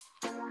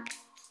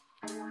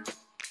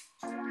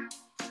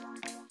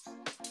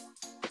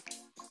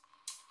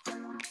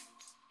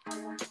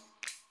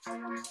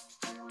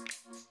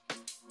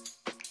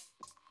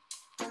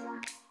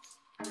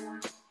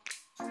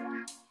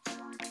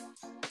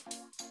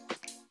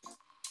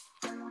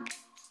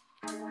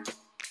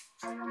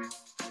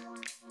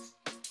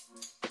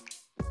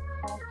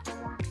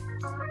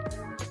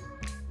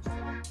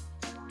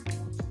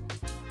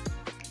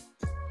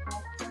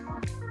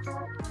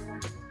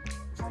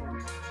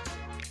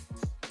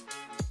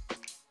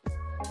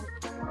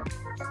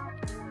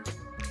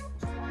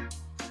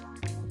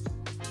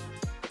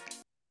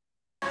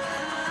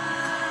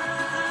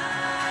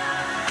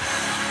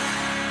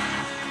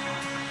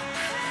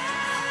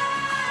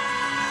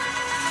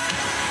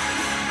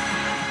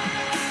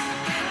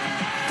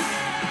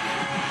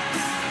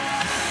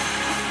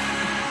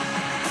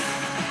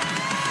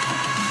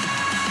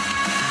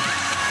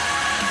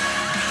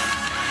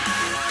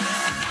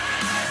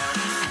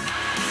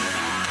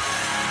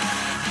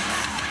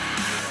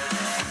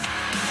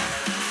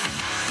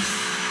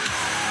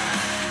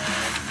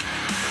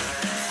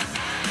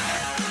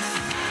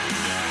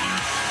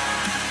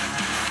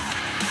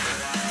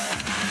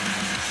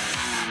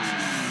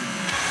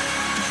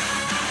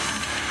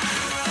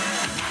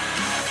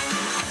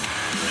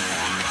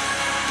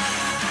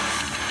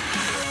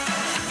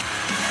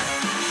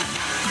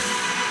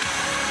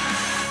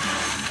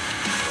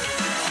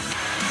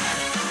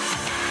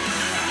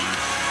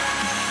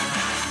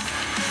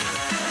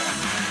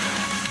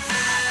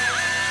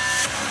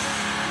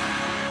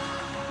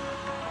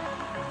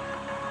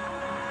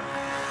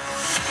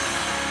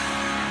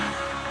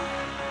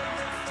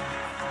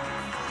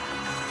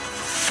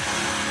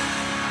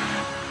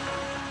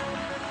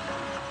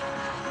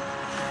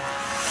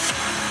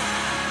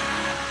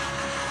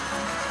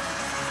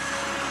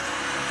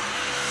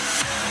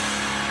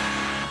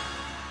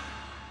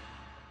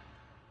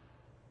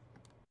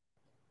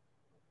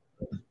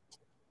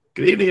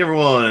Good evening,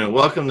 everyone, and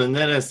welcome to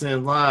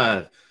NetSN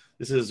Live.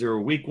 This is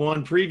your Week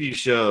 1 preview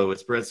show.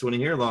 It's Brett Swinney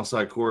here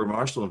alongside Corey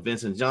Marshall and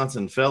Vincent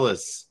Johnson.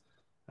 Fellas,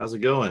 how's it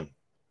going?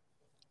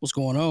 What's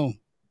going on?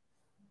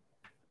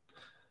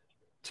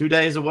 2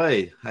 days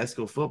away, high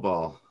school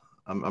football.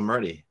 I'm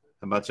ready.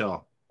 How about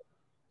y'all?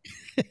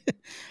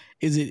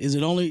 Is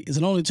it only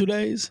 2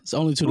 days? It's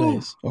only 2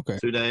 days. Okay.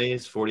 2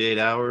 days, 48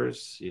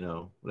 hours,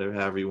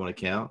 however you want to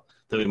count. I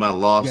think we might have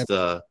lost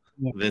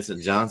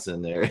Vincent Johnson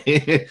there.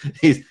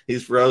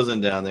 he's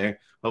frozen down there.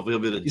 Hopefully he'll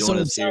be able to join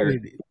us here.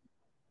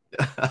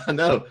 I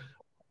know.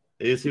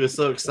 He was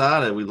so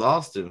excited. We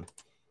lost him.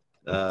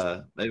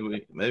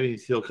 Maybe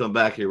he'll come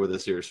back here with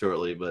us here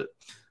shortly. But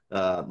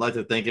I'd like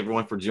to thank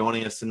everyone for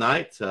joining us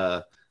tonight.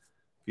 If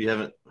you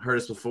haven't heard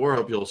us before, I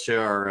hope you'll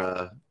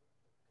share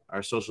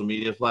our social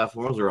media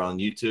platforms. We're on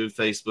YouTube,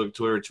 Facebook,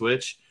 Twitter,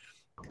 Twitch.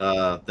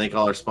 Thank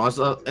all our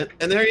sponsors.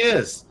 And there he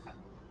is.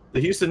 The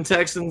Houston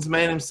Texans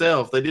man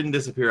himself. They didn't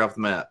disappear off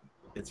the map.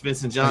 It's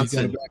Vincent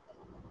Johnson.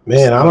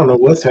 Man, I don't know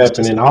what's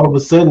happening. All of a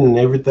sudden,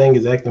 everything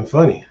is acting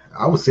funny.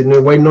 I was sitting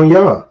there waiting on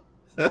y'all.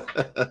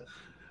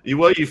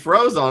 You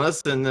froze on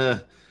us, and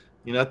I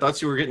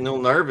thought you were getting a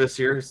little nervous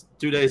here. It's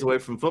 2 days away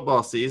from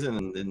football season,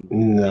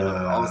 and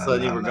all of a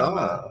sudden you were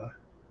gone.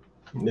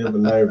 Never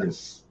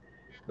nervous.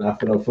 Not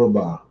for no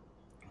football.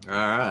 All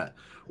right.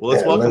 Well,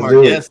 let's welcome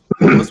our guest.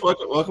 Let's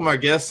welcome our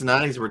guest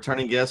tonight. He's a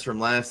returning guest from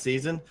last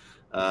season.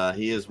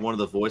 He is one of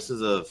the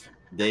voices of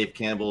Dave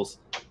Campbell's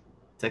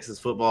Texas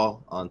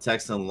Football on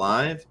Texan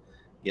Live.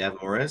 Gavin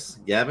Morris.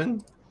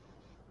 Gavin,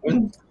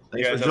 thanks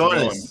for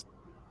joining us.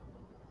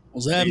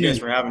 What's happening? Thank you guys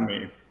for having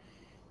me.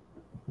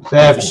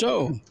 For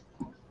sure.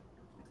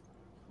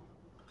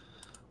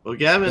 Well,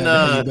 Gavin,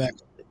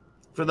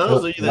 for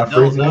those of you that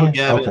don't know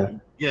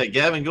Gavin,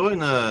 Gavin, go ahead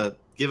and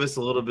give us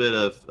a little bit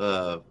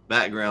of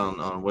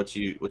background on what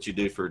you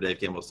do for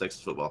Dave Campbell's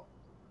Texas Football.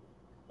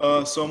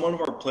 So I'm one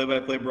of our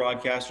play-by-play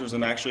broadcasters.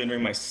 I'm actually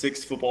entering my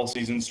 6th football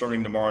season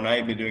starting tomorrow night.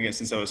 I've been doing it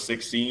since I was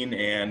 16,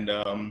 and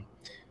a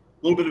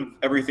little bit of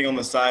everything on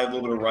the side, a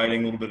little bit of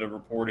writing, a little bit of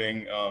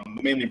reporting,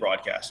 mainly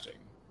broadcasting.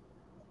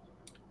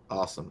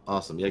 Awesome.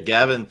 Yeah,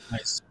 Gavin,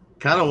 nice.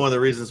 Kind of one of the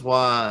reasons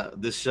why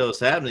this show is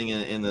happening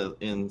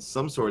in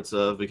some sorts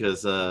of,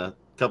 because a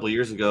couple of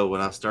years ago when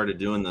I started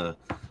doing the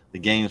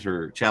games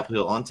for Chapel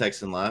Hill on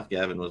Texan Live,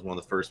 Gavin was one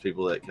of the first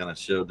people that kind of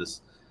showed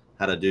us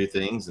how to do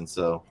things, and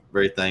so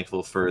very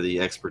thankful for the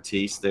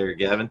expertise there,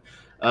 Gavin.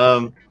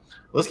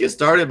 Let's get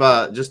started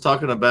by just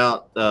talking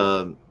about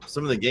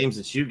some of the games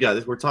that you've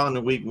got. We're talking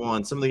in Week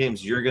 1, some of the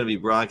games you're going to be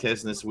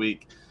broadcasting this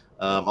week.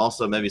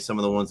 Also, maybe some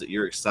of the ones that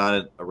you're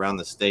excited around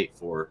the state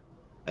for,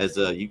 as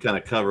you kind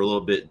of cover a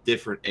little bit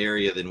different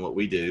area than what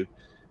we do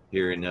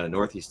here in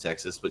Northeast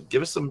Texas. But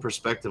give us some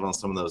perspective on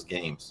some of those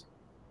games.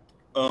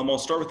 I'll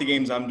start with the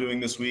games I'm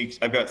doing this week.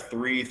 I've got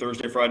 3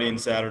 Thursday, Friday,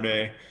 and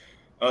Saturday.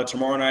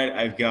 Tomorrow night,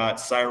 I've got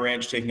Cy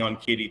Ranch taking on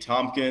Katy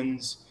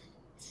Tompkins.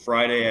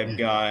 Friday, I've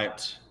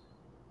got.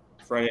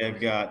 I'm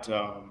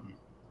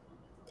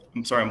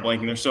sorry, I'm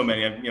blanking. There's so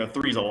many.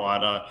 3's a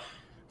lot.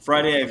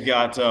 Friday, I've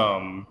got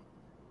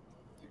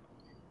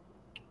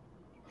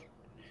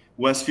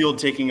Westfield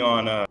taking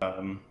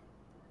on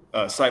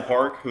Cy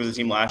Park, who was a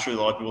team last year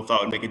that a lot of people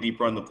thought would make a deep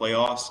run in the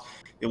playoffs.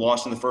 They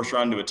lost in the first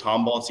round to a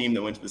Tomball team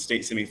that went to the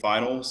state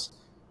semifinals.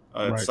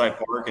 Cy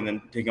Park, and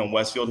then taking on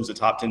Westfield, who's a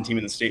top 10 team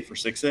in the state for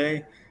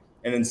 6A.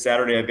 And then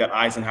Saturday, I've got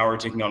Eisenhower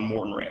taking on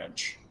Morton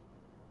Ranch.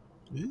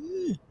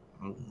 It's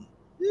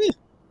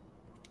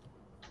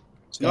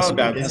not a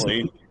bad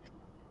slate.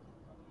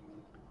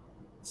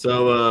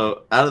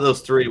 So, out of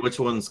those 3, which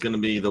one's going to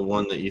be the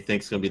one that you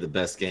think is going to be the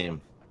best game?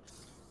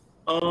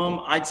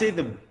 I'd say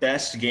the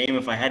best game,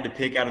 if I had to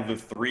pick out of the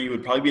 3,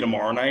 would probably be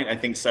tomorrow night. I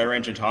think Cy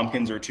Ranch and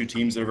Tompkins are 2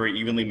 teams that are very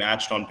evenly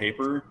matched on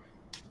paper.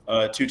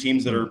 2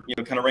 teams that are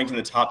kind of ranked in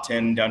the top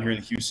 10 down here in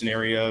the Houston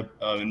area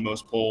in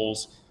most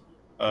polls.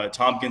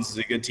 Tompkins is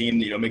a good team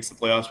that makes the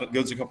playoffs, but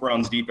goes a couple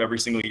rounds deep every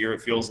single year.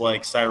 It feels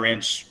like Cy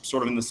Ranch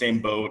sort of in the same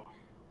boat.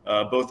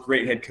 Both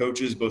great head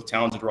coaches, both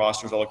talented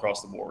rosters all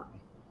across the board.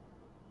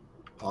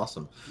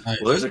 Awesome. Nice.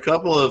 Well, there's a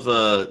couple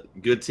of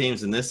good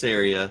teams in this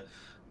area.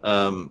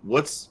 I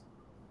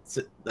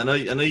know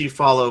you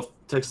follow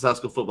Texas high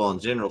school football in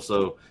general.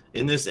 So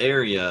in this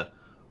area,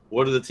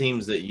 what are the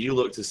teams that you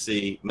look to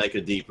see make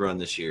a deep run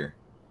this year?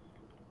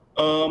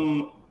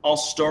 I'll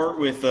start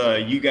with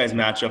you guys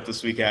matchup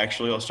this week,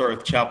 actually. I'll start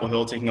with Chapel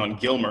Hill taking on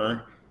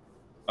Gilmer.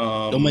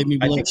 Don't make me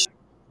blush.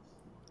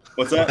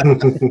 What's that?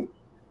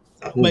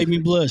 Don't make me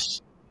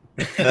blush.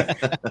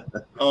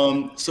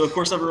 So, of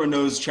course, everyone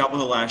knows Chapel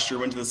Hill last year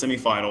went to the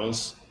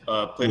semifinals,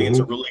 played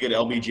against a really good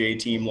LBJ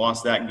team,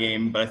 lost that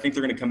game, but I think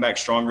they're going to come back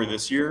stronger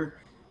this year.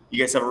 You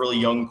guys have a really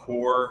young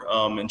core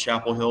in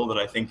Chapel Hill that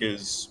I think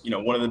is,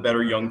 one of the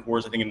better young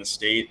cores, I think, in the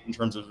state in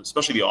terms of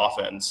especially the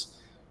offense.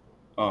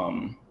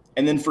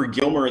 And then for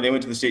Gilmer, they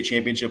went to the state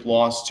championship,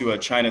 lost to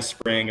China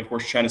Spring. Of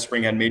course, China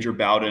Spring had Major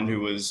Bowden, who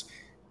was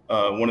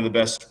one of the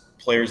best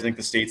players I think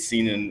the state's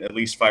seen in at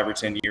least 5 or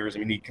 10 years. I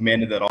mean, he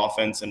commanded that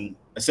offense and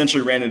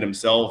essentially ran it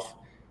himself.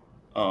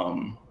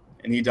 And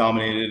and he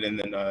dominated. And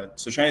then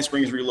so China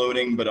Springs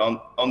reloading, but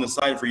on the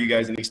side for you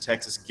guys in East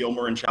Texas,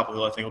 Gilmer and Chapel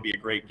Hill, I think will be a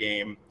great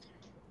game.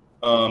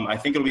 I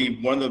think it'll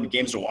be one of the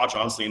games to watch,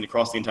 honestly,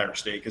 across the entire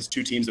state, because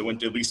two teams that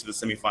went at least to the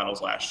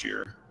semifinals last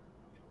year.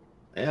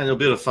 Yeah, and you'll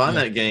be able to find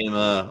that game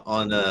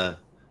on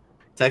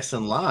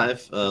Texan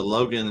Live.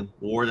 Logan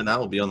Ward and I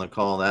will be on the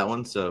call on that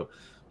one, so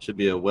should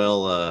be a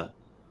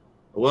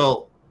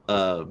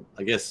I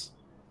guess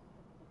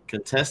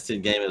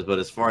contested game. But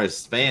as far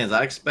as fans,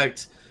 I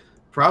expect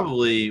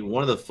probably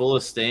one of the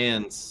fullest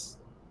stands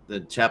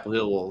that Chapel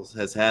Hill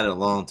has had in a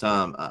long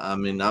time. I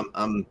mean,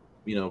 I'm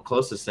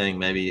close to saying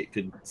maybe it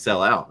could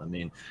sell out. I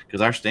mean,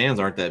 because our stands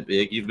aren't that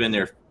big. You've been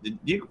there.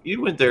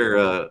 You went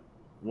there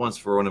once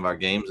for one of our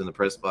games in the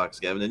press box,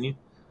 Gavin, didn't you?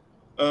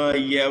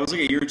 Yeah, it was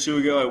like a year or two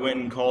ago. I went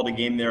and called a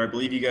game there. I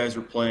believe you guys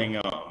were playing.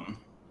 I'm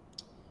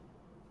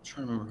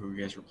trying to remember who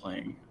you guys were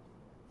playing.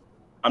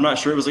 I'm not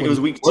sure. It was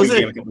week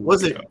 2 game.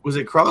 Was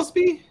it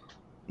Crosby?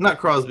 Not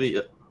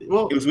Crosby.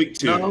 Well, it was week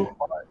 2. No.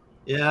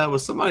 Yeah, it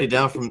was somebody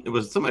from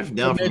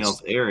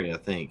y'all's area, I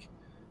think.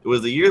 It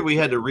was the year we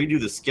had to redo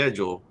the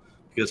schedule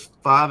because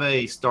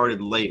 5A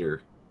started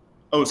later.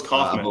 Oh, it's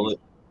Kaufman.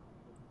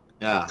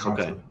 Yeah.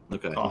 Okay.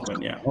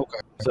 Kaufman, yeah. Okay.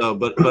 So,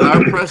 but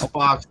our press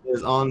box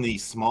is on the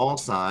small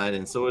side,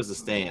 and so is the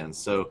stands.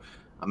 So,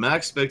 I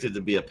expect it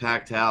to be a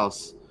packed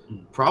house.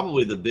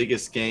 Probably the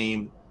biggest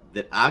game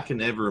that I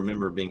can ever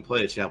remember being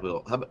played at Chapel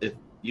Hill. How about if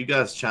you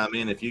guys chime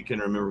in if you can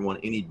remember one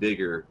any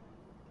bigger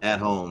at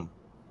home?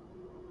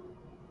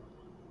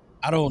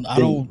 I don't.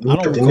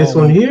 In this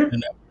one here?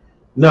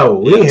 No,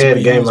 we ain't had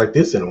a game like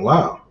this in a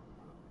while.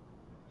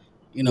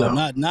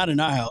 Not in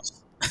our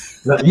house.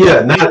 Not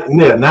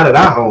at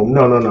our home.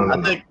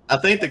 No. I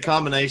think the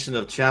combination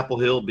of Chapel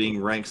Hill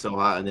being ranked so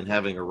high and then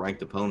having a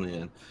ranked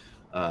opponent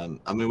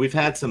in. We've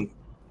had some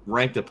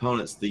ranked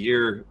opponents.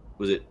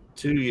 Was it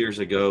 2 years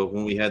ago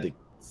when we had the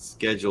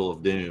schedule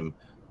of doom?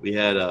 We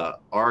had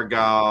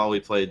Argyle. We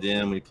played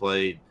them. We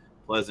played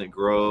Pleasant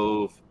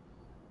Grove.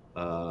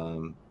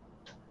 It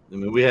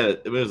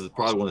was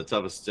probably one of the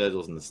toughest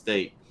schedules in the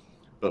state,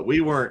 but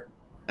we weren't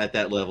at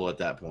that level at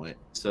that point.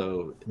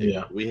 So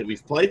yeah,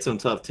 we've played some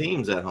tough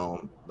teams at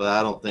home, but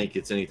I don't think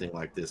it's anything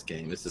like this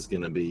game. This is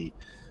going to be.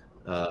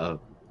 I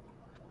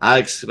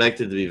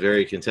expect it to be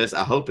very contested.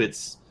 I hope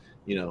it's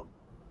an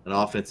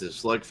offensive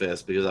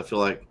slugfest because I feel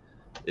like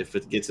if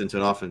it gets into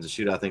an offensive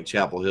shootout, I think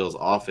Chapel Hill's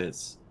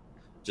offense,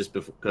 just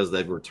because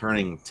they're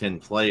returning 10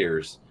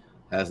 players,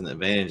 has an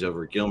advantage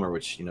over Gilmer,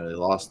 which they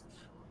lost.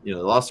 They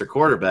lost their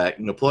quarterback.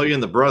 Plug in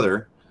the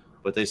brother,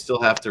 but they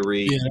still have to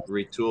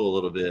retool a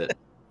little bit.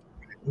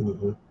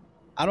 Mm-hmm.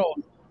 I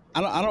don't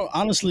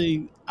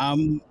honestly.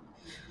 I'm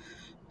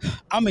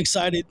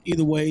excited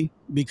either way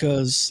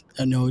because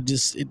I know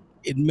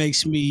it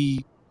makes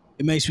me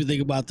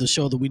think about the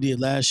show that we did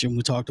last year and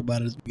we talked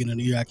about it at the beginning of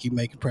the year. I keep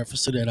making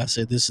preference to that. I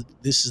said this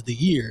is the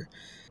year.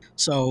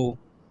 So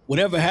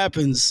whatever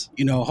happens,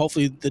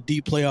 hopefully the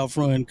deep playoff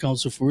run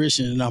comes to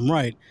fruition and I'm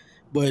right.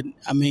 But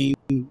I mean,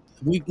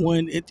 week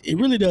 1, it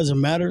really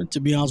doesn't matter, to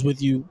be honest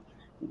with you.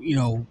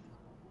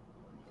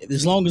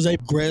 As long as they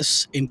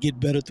progress and get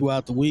better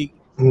throughout the week,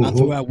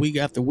 throughout week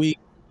after week,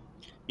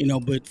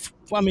 but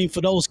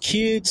for those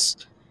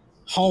kids,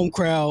 home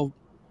crowd,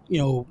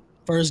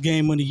 first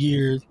game of the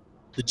year,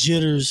 the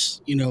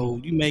jitters, you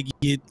may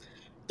get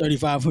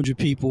 3,500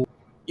 people,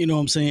 you know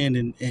what I'm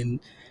saying? And a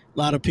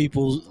lot of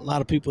people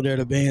there,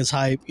 the band's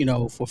hype,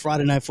 for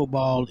Friday Night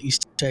Football,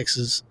 East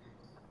Texas,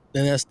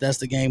 that's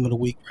the game of the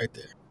week right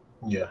there.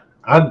 Yeah.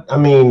 I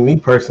mean, me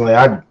personally,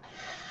 I'm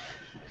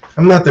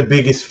not the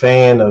biggest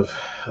fan of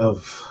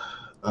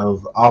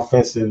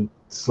offensive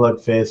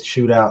slugfest,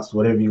 shootouts,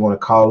 whatever you want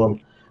to call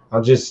them.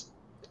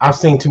 I've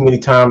seen too many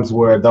times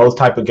where those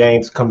type of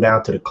games come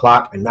down to the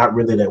clock and not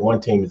really that one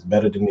team is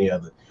better than the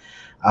other.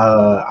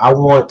 I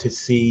want to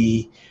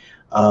see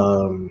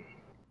a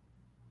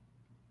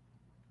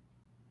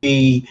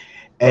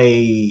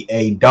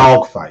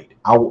dogfight.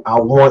 I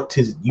want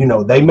to,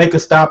 they make a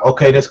stop.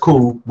 Okay, that's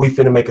cool. We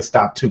finna make a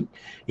stop too.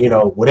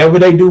 Whatever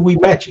they do, we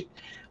match it.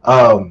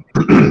 And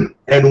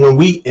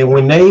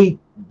when they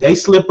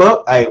slip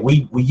up,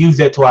 we use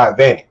that to our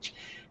advantage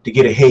to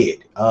get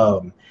ahead.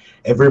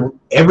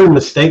 Every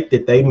mistake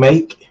that they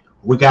make,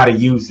 we got to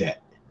use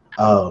that,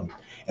 and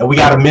we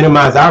got to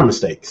minimize our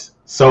mistakes.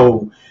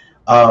 So,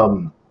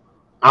 I'm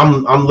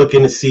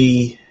looking to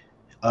see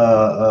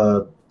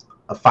a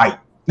fight.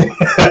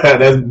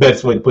 That's the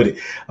best way to put it.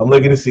 I'm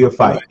looking to see a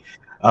fight.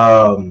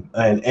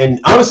 And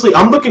honestly,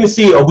 I'm looking to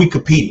see, are we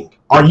competing?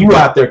 Are you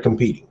out there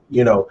competing?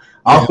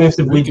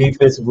 Offensively,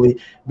 defensively,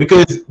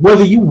 because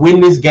whether you win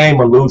this game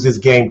or lose this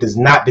game does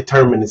not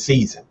determine the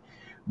season.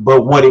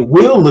 But what it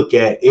will look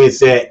at is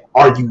that,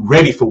 are you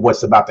ready for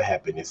what's about to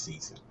happen this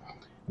season?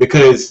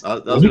 Because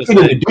when you get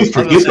in the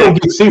district, it's going to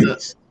get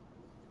serious.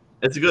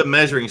 It's a good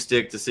measuring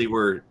stick to see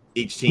where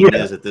each team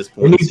is at this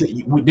point.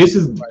 We're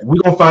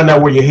going to find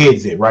out where your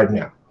head's at right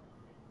now.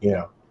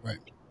 Right.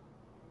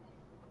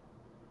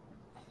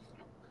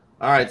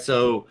 All right,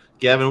 so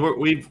Gavin,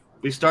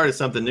 we started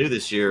something new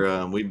this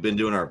year. We've been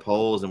doing our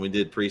polls, and we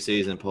did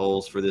preseason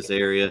polls for this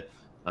area.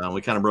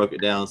 We kind of broke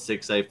it down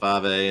 6A,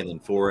 5A, and then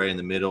 4A in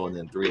the middle, and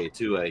then 3A,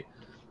 2A.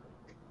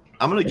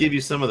 I'm going to give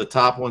you some of the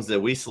top ones that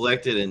we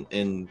selected,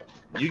 and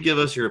you give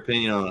us your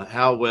opinion on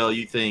how well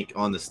you think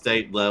on the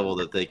state level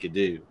that they could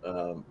do.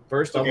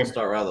 First, I'm going to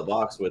start right out of the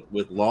box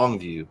with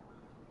Longview.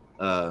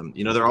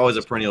 They're always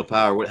a perennial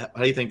power. How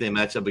do you think they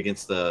match up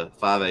against the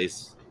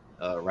 5As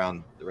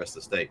around the rest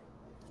of the state?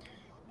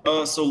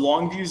 So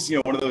Longview's,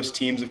 one of those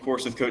teams, of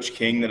course, with Coach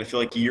King that I feel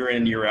like year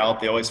in, year out,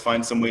 they always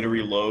find some way to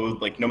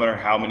reload. Like no matter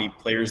how many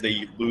players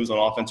they lose on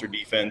offense or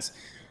defense,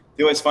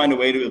 they always find a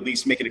way to at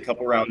least make it a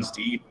couple rounds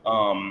deep.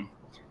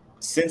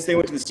 Since they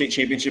went to the state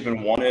championship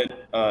and won it,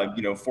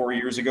 4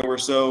 years ago or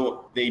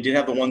so, they did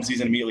have the one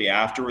season immediately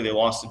after where they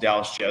lost to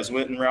Dallas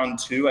Jesuit in round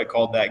 2. I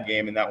called that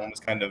game, and that one was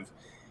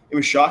it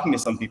was shocking to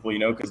some people,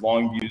 because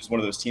Longview is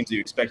one of those teams that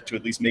you expect to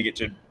at least make it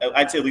to,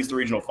 I'd say at least the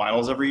regional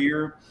finals every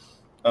year.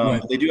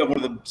 Right. But they do have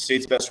one of the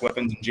state's best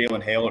weapons in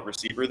Jalen Hale at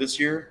receiver this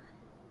year.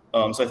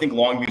 So I think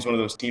Longview is one of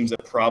those teams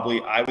that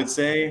probably, I would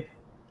say,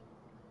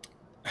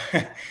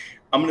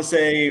 I'm going to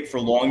say for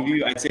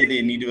Longview, I'd say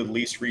they need to at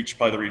least reach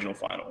probably the regional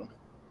final.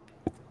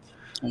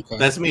 Okay.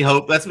 That's me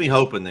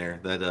hoping there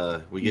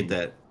that we get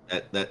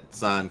that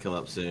sign come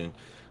up soon.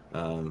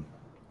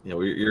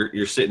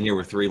 You're sitting here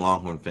with 3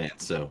 Longhorn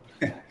fans, so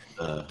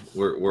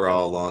we're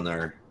all on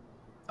our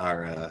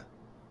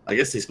I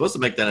guess he's supposed to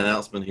make that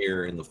announcement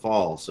here in the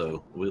fall,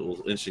 so we'll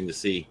interesting to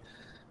see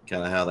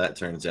kind of how that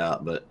turns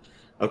out. But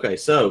okay,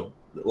 so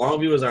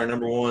Longview is our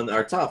number 1,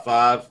 our top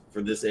 5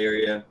 for this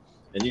area,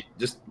 and you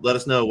just let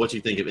us know what you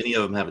think if any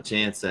of them have a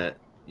chance at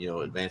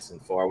advancing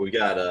far. We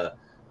got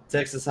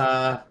Texas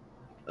High,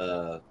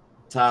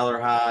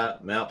 Tyler High,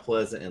 Mount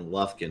Pleasant, and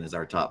Lufkin is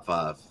our top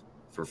 5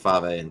 for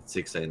 5A and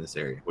 6A in this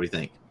area. What do you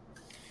think?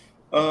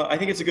 I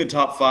think it's a good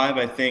top 5.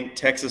 I think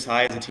Texas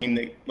High is a team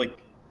that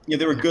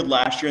they were good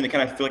last year, and they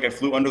kind of feel like I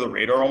flew under the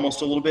radar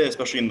almost a little bit,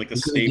 especially in the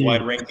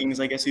statewide rankings,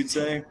 I guess you'd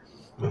say.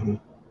 Mm-hmm.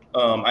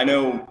 I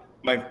know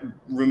my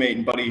roommate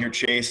and buddy here,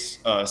 Chase,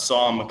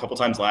 saw them a couple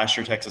times last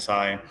year, Texas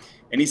High,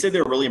 and he said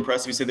they were really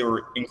impressive. He said they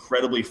were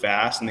incredibly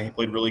fast, and they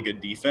played really good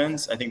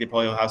defense. I think they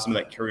probably will have some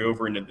of that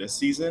carryover into this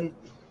season.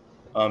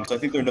 So I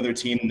think they're another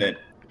team that,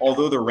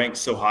 although they're ranked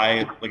so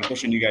high,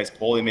 especially in you guys'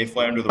 poll, they may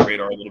fly under the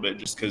radar a little bit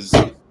just because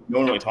no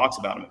one really talks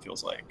about them, it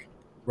feels like.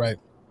 Right.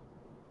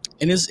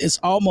 And it's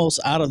almost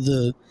out of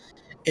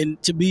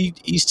and to be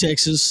East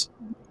Texas,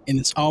 and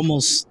it's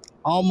almost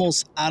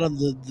out of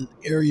the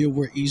area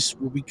where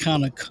we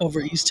kind of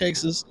cover East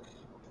Texas.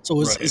 So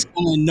it's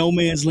kind of no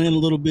man's land a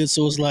little bit.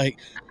 So it's like,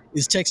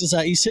 is Texas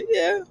out East?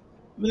 Yeah.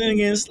 But then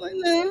again, it's like,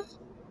 nah,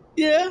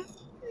 yeah.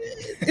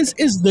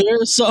 It's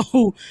there.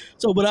 So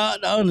but I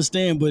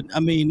understand, but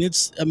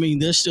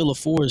they're still a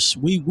force.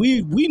 We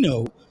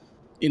know,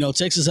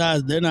 Texas High,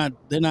 they're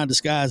not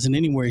disguising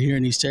anywhere here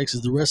in East Texas.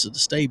 The rest of the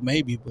state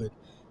maybe, but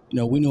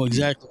we know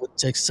exactly what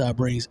Texas High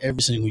brings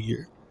every single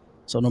year.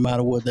 So no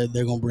matter what, they're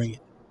gonna bring it.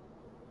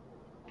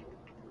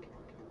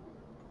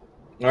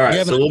 All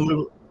right, so we'll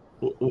move.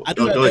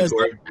 Go ahead,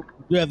 Corey.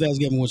 You have to ask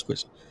Gavin one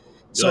question.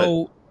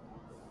 So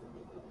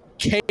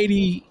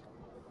Katy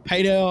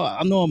Paydell,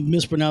 I know I'm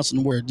mispronouncing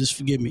the word, just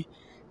forgive me.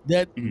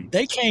 That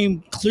they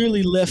came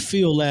clearly left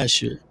field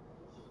last year.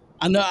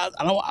 I know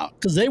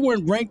because they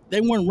weren't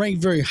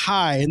ranked very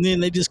high, and then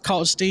they just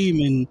caught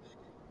steam,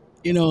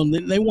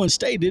 and they won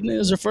state, didn't it? It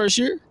was their first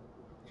year.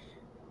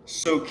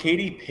 So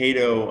Katy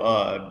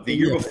Paydell, the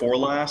year before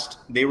last,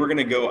 they were going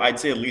to go, I'd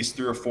say at least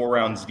 3 or 4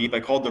 rounds deep. I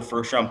called their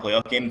first round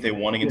playoff game that they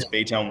won against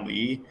Baytown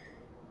Lee.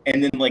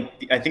 And then,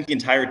 I think the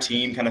entire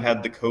team kind of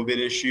had the COVID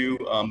issue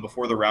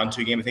before the round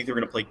 2 game. I think they were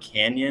going to play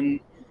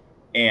Canyon,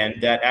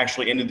 and that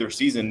actually ended their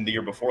season the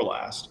year before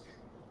last.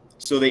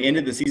 So they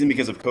ended the season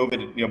because of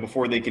COVID,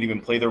 before they could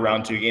even play their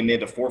round 2 game. They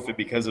had to forfeit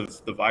because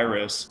of the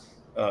virus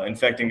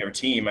infecting their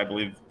team, I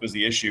believe was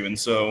the issue. And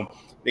so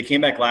they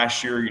came back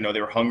last year,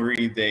 they were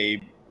hungry.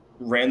 They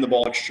ran the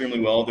ball extremely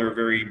well. They're a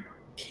very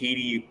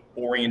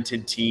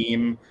Katy-oriented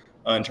team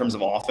in terms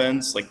of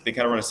offense. They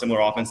kind of run a similar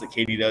offense that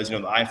Katy does,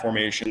 the I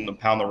formation, the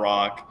pound the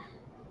rock.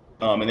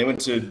 And they went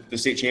to the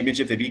state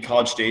championship. They beat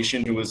College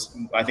Station, who was,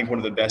 I think, one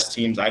of the best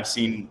teams I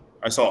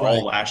saw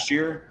all last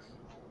year.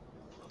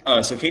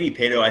 So Katy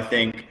Paydell, I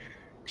think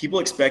people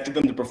expected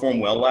them to perform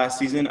well last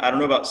season. I don't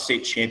know about state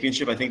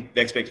championship. I think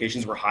the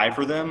expectations were high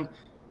for them.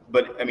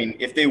 But,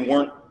 if they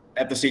weren't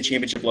at the state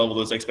championship level,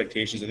 those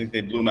expectations, I think they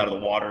blew them out of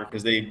the water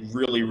because they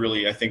really,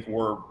 really, I think,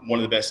 were one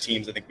of the best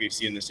teams I think we've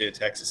seen in the state of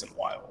Texas in a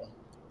while.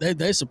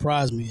 They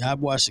surprised me. I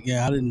watched the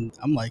game.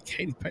 I'm like,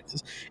 Katy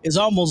Paydell. It's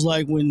almost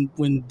like when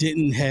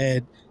Denton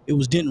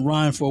was Denton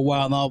Ryan for a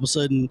while, and all of a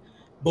sudden,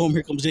 boom,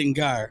 here comes Denton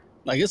Geyer.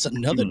 It's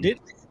another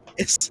Denton.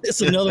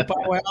 It's another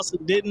powerhouse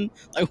in Denton.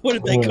 Where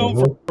did they come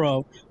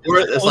from?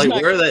 Where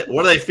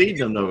are they feeding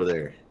them over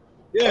there?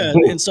 Yeah,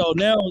 and so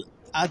now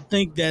I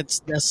think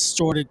that's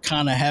started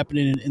kind of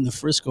happening in the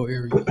Frisco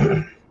area.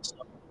 So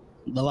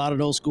a lot of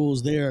those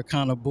schools there are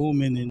kind of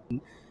booming,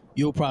 and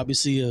you'll probably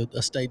see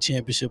a state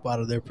championship out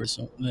of their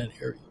person in that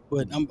area.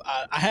 But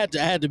I had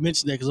to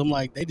mention that because I'm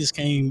like, they just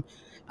came.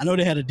 I know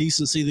they had a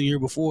decent season the year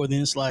before.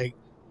 Then it's like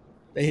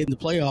they hit in the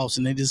playoffs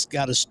and they just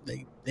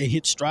they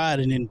hit stride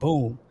and then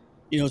boom.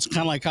 It's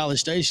kind of like College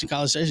Station.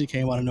 College Station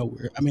came out of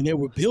nowhere. I mean, they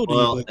were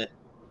building, but.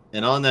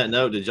 And on that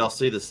note, did y'all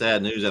see the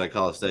sad news out of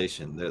College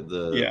Station?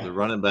 The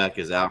running back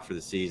is out for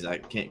the season. I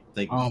can't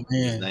think of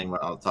his name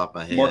right off the top of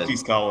my head.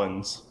 Marquise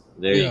Collins.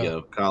 There you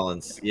go,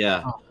 Collins.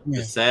 Yeah,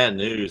 the sad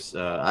news.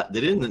 They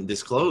didn't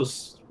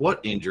disclose what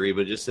injury,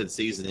 but just said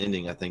season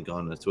ending, I think,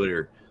 on the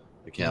Twitter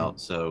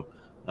account. So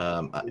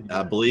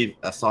I believe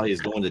I saw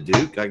he's going to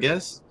Duke, I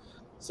guess.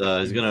 So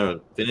he's going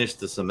to finish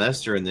the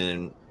semester and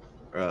then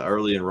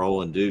early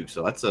enroll in Duke.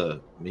 So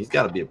he's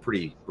got to be a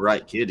pretty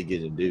bright kid to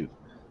get in Duke.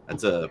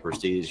 That's a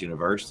prestigious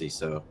university,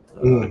 so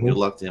good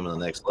luck to him on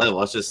the next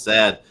level. It's just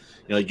sad,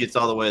 he gets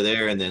all the way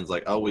there, and then it's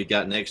like, oh, we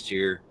got next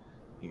year.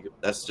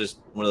 That's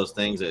just one of those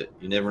things that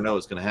you never know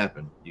what's going to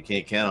happen. You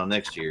can't count on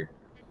next year.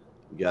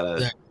 You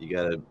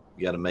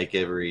gotta make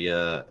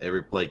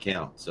every play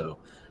count. So,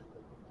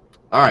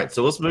 all right,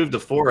 so let's move to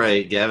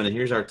 4A, Gavin, and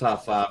here's our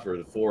top 5 for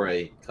the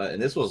 4A cut,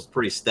 and this was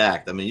pretty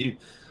stacked. I mean,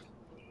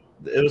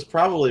 it was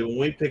probably when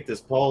we picked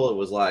this poll, it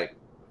was like,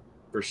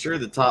 for sure,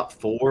 the top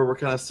 4 were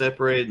kind of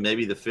separated.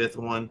 Maybe the 5th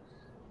one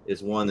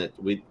is one that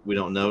we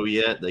don't know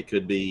yet. They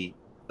could be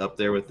up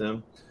there with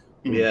them.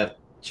 We have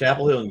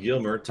Chapel Hill and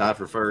Gilmer tied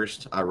for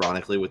first,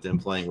 ironically, with them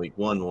playing week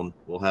 1.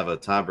 We'll have a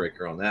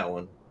tiebreaker on that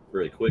one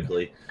really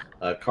quickly.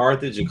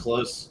 Carthage a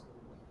close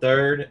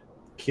 3rd,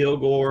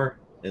 Kilgore,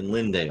 and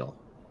Lindale.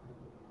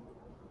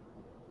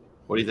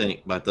 What do you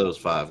think about those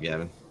 5,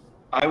 Gavin?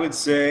 I would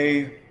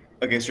say,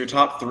 okay, so your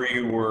top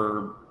 3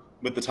 were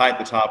with the tie at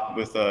the top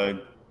with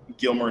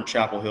Gilmer and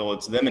Chapel Hill.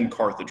 It's them and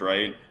Carthage,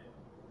 right?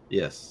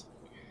 Yes.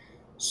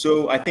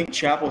 So I think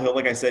Chapel Hill,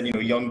 like I said,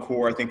 young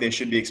core, I think they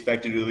should be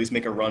expected to at least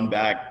make a run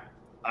back.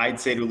 I'd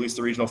say to at least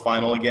the regional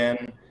final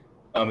again,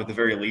 at the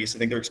very least. I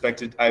think they're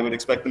expected. I would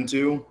expect them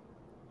to.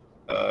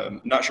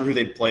 Not sure who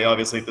they'd play,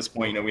 obviously, at this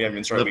point. We haven't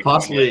even started.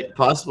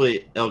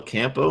 Possibly El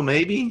Campo,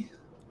 maybe?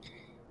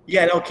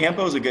 Yeah, El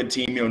Campo is a good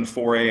team, in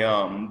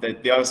 4A.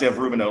 They obviously have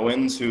Ruben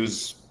Owens,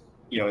 who's,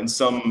 in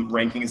some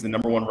rankings, the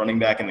number 1 running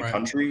back in the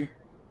country.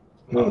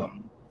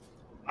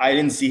 I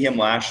didn't see him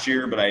last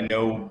year, but I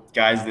know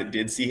guys that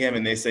did see him,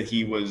 and they said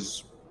he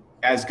was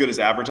as good as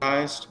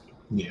advertised.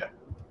 Yeah.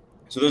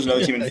 So there's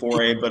another team in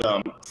 4A,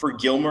 but for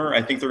Gilmer,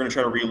 I think they're going to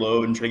try to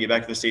reload and try to get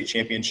back to the state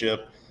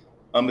championship.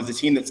 It's a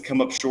team that's come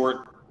up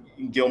short.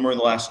 Gilmer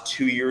the last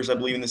 2 years, I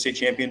believe, in the state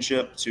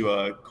championship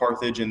to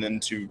Carthage and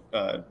then to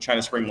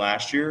China Spring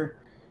last year.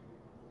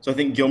 So I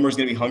think Gilmer's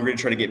going to be hungry to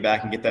try to get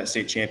back and get that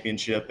state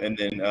championship. And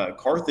then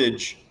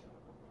Carthage.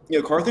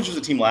 Carthage was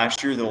a team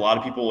last year that a lot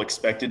of people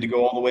expected to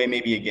go all the way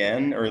maybe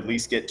again, or at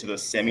least get to the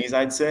semis,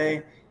 I'd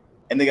say.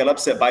 And they got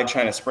upset by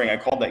China Spring. I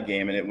called that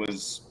game, and it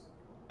was,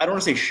 I don't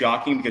want to say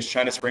shocking because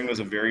China Spring was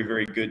a very,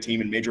 very good team,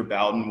 and Major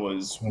Bowden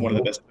was one of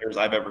the best players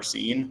I've ever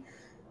seen.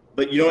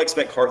 But you don't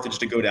expect Carthage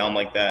to go down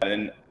like that.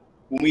 And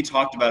when we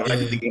talked about it, when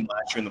I did the game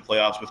last year in the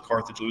playoffs with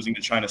Carthage losing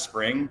to China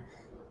Spring,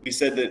 we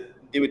said that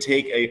it would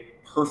take a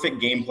perfect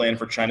game plan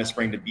for China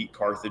Spring to beat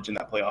Carthage in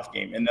that playoff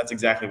game. And that's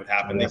exactly what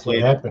happened. They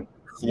played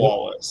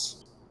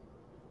flawless.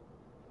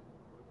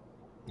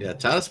 Yeah,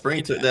 China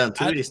Spring took down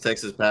 2 of these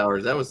Texas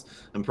Powers. That was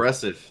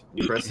impressive.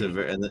 And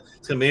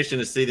it's going to be interesting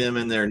to see them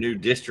in their new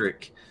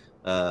district.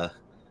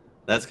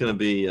 That's going to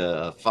be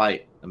a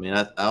fight. I mean,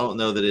 I don't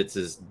know that it's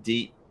as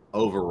deep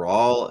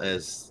overall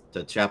as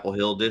the Chapel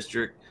Hill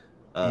district,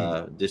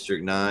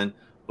 District 9,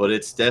 but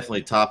it's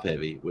definitely top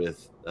heavy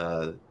with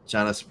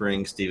China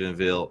Spring,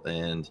 Stephenville,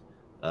 and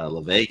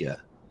La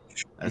Vega.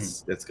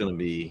 That's going to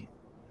be.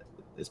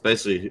 It's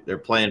basically they're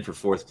playing for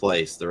 4th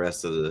place. The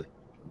rest of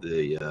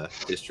the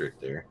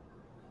district there.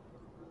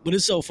 But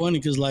it's so funny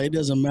because it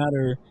doesn't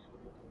matter.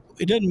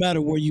 It doesn't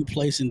matter where you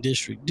place in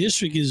district.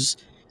 District is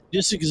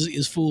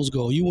fool's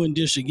gold. You win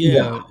district,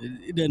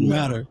 it doesn't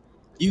matter.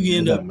 You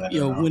end up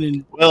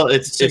winning. Well,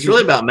 it's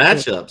really about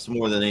matchups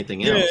more than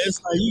anything else. Yeah,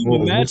 it's like you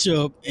can match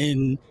up,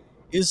 and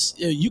it's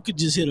you could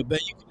just hit a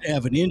bet. You could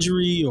have an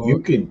injury, or you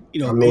could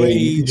grades,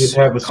 you could just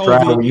have a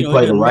stride where you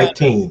play the right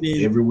team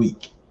every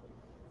week.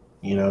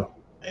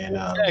 And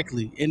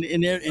exactly, and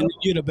you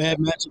get a bad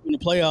matchup in the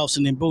playoffs,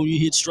 and then boom, you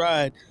hit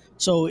stride.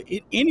 So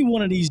any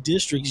one of these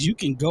districts, you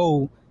can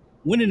go.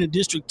 Winning a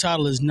district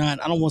title is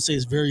not. I don't want to say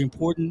it's very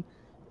important,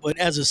 but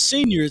as a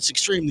senior, it's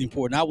extremely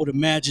important. I would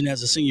imagine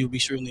as a senior, it would be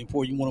extremely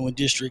important. You want to win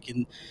district,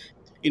 and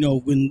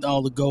win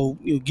all the gold,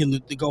 getting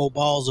the gold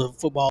balls of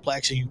football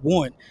plaques you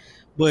want.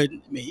 But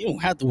you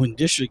don't have to win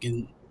district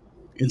and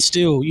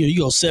still, you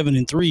go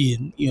 7-3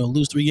 and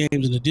lose 3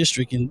 games in the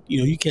district, and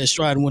you catch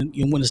stride and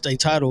win a state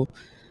title.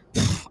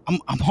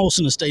 I'm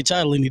hosting a state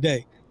title any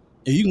day.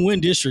 If you can win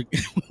district,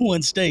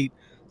 win state.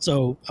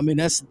 So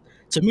that's,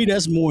 to me,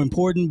 that's more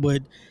important.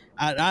 But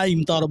I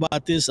even thought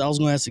about this. I was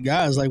going to ask the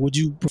guys, would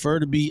you prefer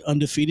to be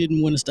undefeated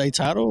and win a state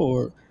title,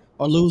 or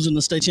lose in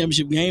the state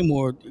championship game,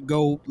 or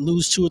go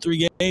lose 2 or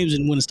 3 games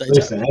and win a state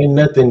title? Listen, ain't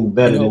nothing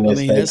better than a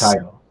state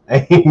title.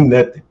 Ain't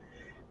nothing.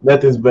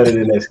 Nothing's better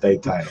than that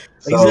state title.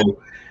 Exactly.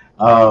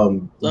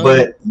 So,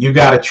 but you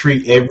got to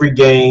treat every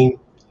game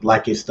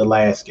like it's the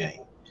last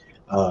game.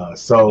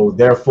 So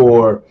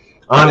therefore,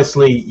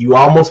 honestly, you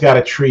almost got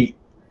to treat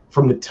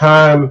from the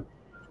time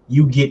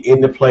you get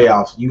in the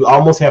playoffs, you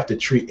almost have to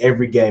treat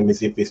every game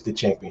as if it's the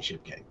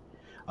championship game.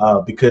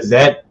 Because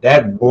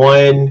that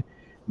one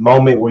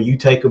moment where you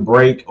take a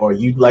break or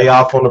you lay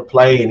off on a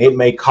play and it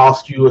may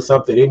cost you or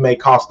something, it may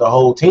cost the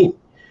whole team.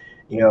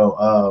 You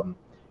know,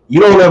 you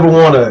don't ever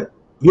want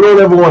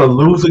to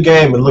lose a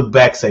game and look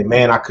back and say,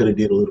 man, I could have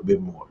did a little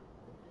bit more.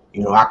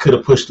 You know, I could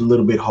have pushed a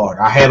little bit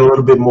harder. I had a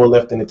little bit more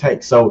left in the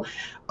tank. So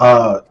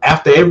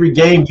after every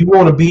game, you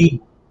want to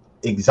be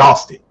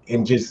exhausted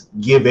and just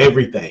give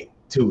everything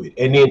to it.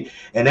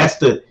 And that's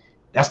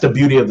the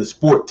beauty of the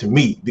sport to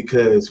me,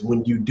 because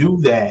when you do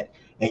that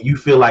and you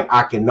feel like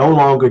I can no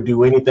longer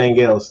do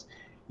anything else,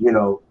 you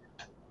know,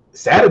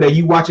 Saturday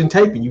you watching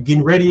tape and you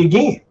getting ready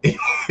again.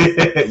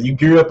 You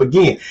gear up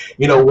again.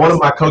 You know, one of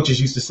my coaches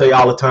used to say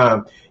all the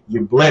time,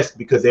 you're blessed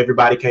because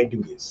everybody can't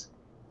do this.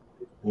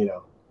 You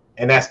know,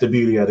 and that's the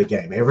beauty of the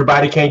game.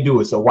 Everybody can't do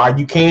it. So while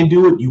you can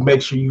do it, you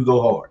make sure you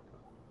go hard.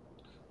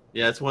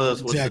 Yeah, it's one of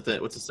those.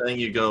 What's the saying?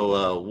 You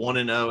go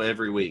 1-0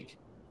 every week.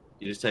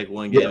 You just take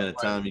one game at a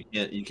time.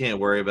 You can't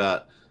worry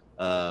about.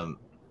 And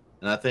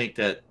I think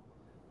that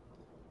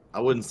I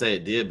wouldn't say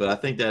it did, but I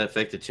think that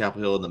affected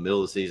Chapel Hill in the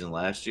middle of the season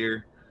last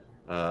year.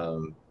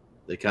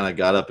 They kind of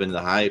got up into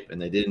the hype,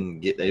 and they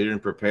didn't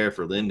prepare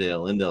for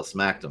Lindale. Lindale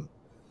smacked them,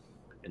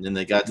 and then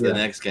they got to the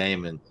next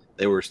game, and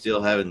they were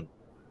still having.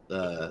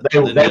 They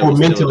were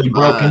mentally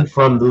broken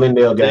from the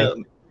Lindale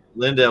game.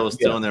 Lindale was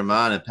still in their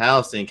mind, and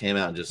Palestine came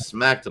out and just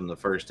smacked them the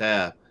first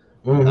half.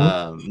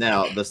 Mm-hmm.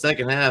 Now the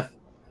second half,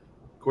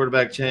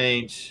 quarterback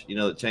change,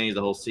 it changed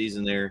the whole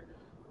season there.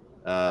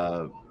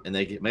 And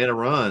they made a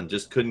run,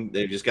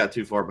 they just got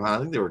too far behind. I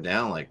think they were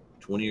down like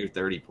 20 or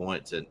 30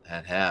 points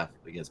at half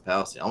against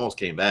Palestine. Almost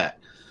came back.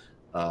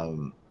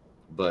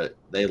 But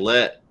they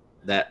let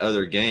that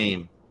other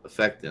game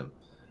affect them.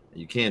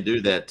 You can't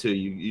do that too.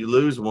 You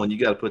lose one, you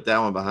got to put that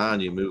one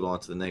behind you and move on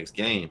to the next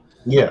game.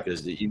 Yeah.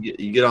 Because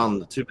you get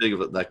on too big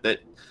of it, like that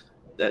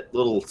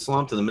little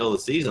slump in the middle of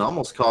the season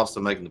almost cost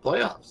them making the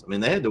playoffs. I mean,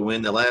 they had to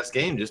win the last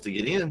game just to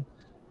get in.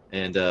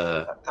 And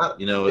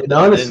and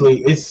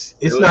honestly, it's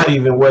not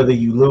even whether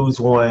you lose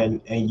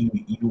one and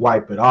you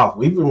wipe it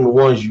off. Even the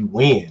ones you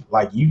win,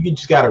 like you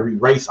just got to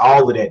erase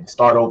all of that and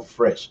start over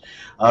fresh.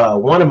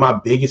 One of my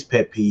biggest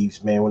pet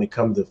peeves, man, when it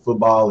comes to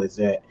football, is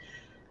that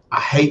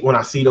I hate when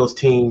I see those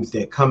teams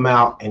that come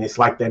out and it's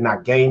like they're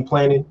not game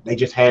planning. They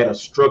just had a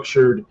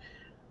structured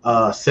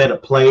set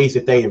of plays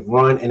that they have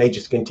run, and they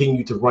just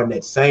continue to run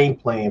that same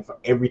plan for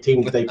every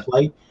team that they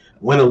play.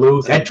 Win or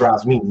lose, that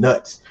drives me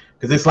nuts.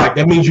 Because it's like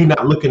that means you're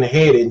not looking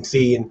ahead and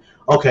seeing,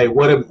 okay,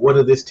 what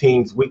are this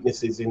team's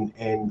weaknesses and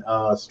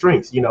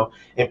strengths,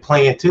 and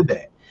playing to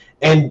that.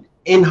 And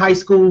in high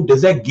school,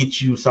 does that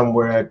get you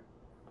somewhere?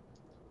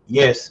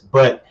 Yes,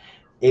 but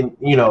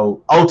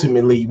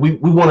ultimately,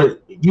 you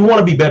want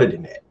to be better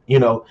than that.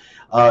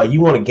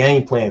 You want a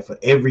game plan for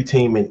every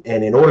team, and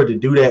in order to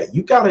do that,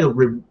 you gotta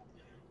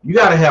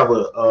have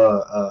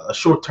a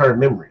short-term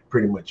memory,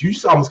 pretty much. You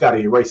just almost got to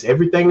erase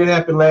everything that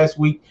happened last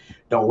week.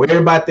 Don't worry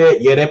about that.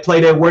 Yeah, that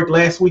play that worked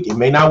last week, it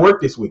may not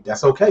work this week.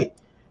 That's okay.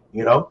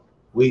 But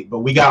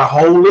we got a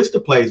whole list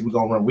of plays we're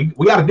gonna run. We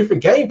got a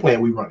different game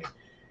plan we running.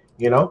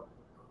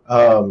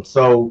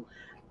 So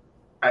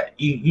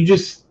you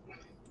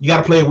got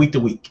to play it week to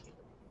week.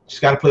 Just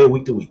got to play it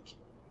week to week.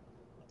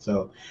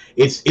 So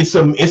it's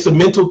a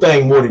mental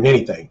thing more than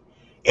anything.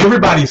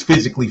 Everybody's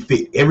physically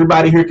fit.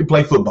 Everybody here can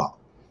play football.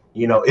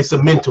 It's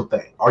a mental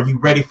thing. Are you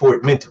ready for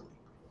it mentally?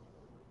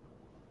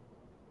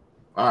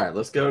 All right,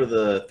 let's go to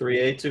the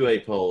 3A,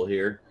 2A poll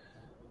here.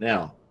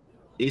 Now,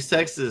 East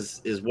Texas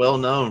is well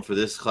known for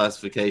this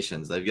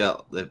classifications. They've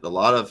got a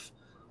lot of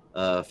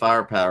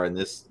firepower in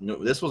this.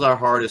 This was our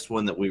hardest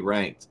one that we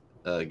ranked,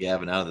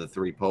 Gavin, out of the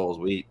three polls.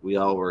 We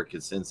all were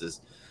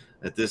consensus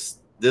that this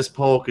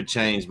poll could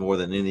change more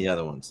than any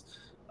other ones,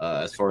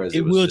 as far as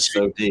it was just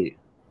so deep.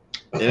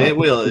 And it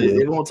will.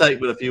 It won't take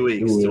but a few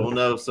weeks. So we'll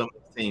know some of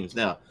the teams.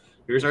 Now,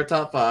 here's our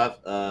top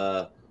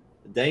five.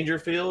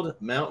 Dangerfield,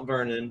 Mount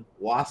Vernon,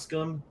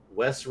 Wascom,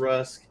 West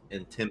Rusk,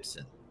 and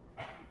Timpson.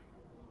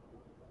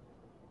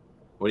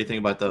 What do you think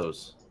about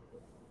those?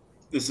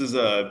 This is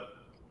 2A?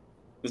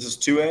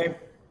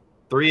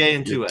 3A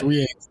and 2A. 3A.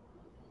 You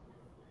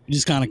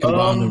just kind of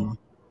combine them.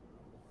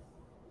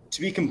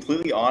 To be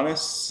completely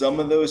honest, some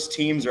of those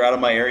teams are out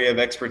of my area of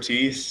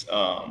expertise.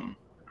 Now,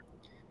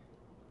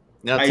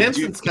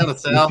 Timpson's kind of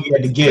south.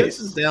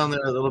 Timpson's down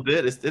there a little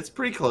bit. It's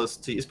pretty close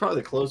to. It's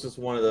probably the closest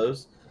one of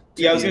those.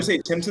 Yeah, I was going to say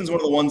Timpson's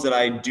one of the ones that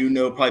I do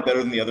know probably better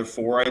than the other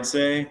four, I'd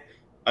say.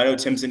 I know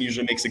Timpson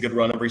usually makes a good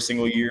run every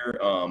single year.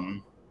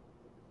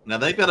 Now,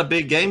 they've got a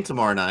big game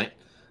tomorrow night.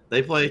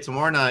 They play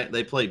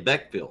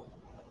Beckville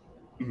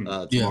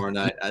tomorrow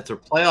night. It's a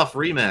playoff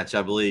rematch,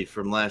 I believe,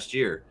 from last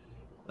year.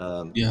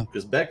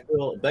 Because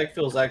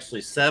Beckville's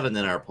actually 7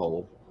 in our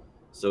poll.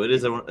 So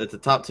it's a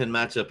top 10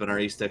 matchup in our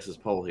East Texas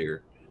poll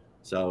here.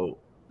 So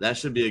that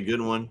should be a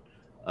good one.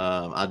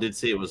 I did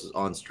see it was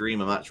on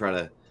stream. I might try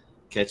to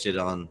catch it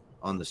on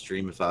the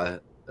stream if I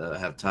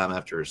have time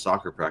after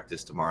soccer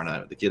practice tomorrow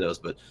night with the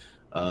kiddos. But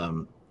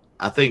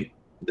I think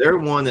they're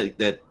one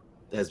that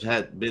has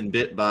been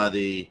bit by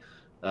the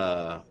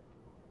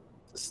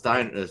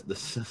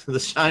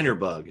Shiner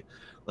bug.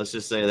 Let's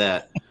just say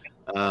that.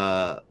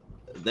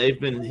 They've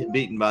been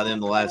beaten by them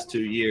the last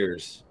 2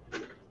 years.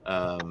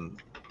 And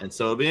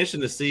so it'll be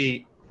interesting to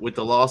see with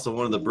the loss of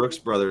one of the Brooks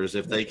brothers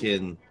if they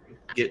can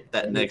get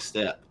that next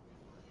step.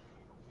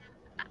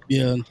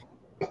 Yeah,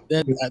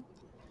 that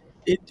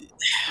it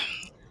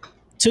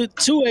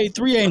 2A,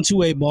 3A, and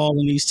 2A ball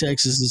in East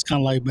Texas is kind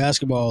of like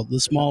basketball. The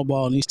small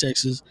ball in East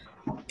Texas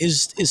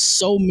is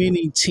so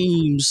many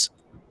teams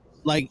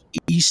like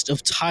east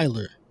of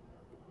Tyler,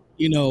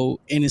 and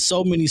it's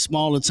so many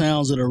smaller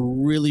towns that are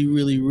really,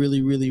 really,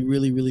 really, really,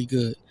 really, really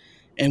good.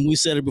 And we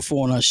said it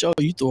before on our show: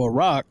 you throw a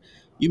rock,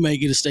 you may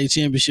get a state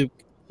championship,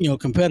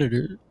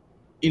 competitor.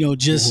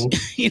 Just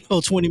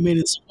 20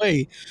 minutes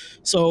away.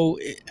 So,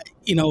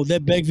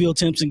 that Beckville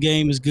Timpson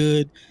game is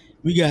good.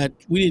 We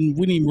didn't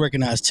even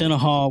recognize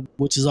Tenaha,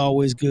 which is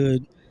always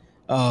good.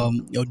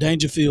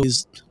 Dangerfield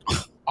is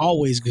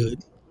always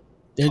good.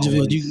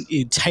 Dangerfield,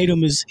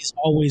 Tatum is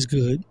always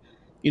good.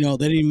 They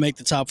didn't even make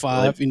the top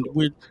 5, and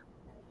we're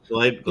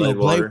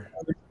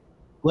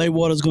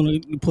Gladewater's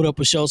going to put up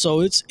a show.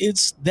 So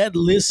it's that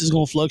list is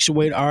going to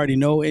fluctuate. I already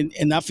know,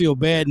 and I feel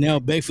bad now.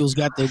 Beckfield's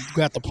got the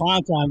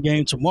primetime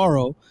game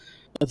tomorrow,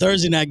 the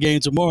Thursday night game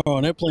tomorrow,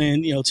 and they're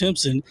playing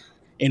Timpson.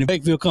 And if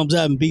Beckville comes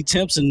out and beat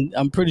Timpson,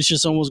 I'm pretty sure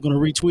someone's going to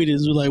retweet it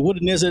and be like, "What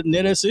did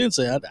NetSN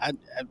say?"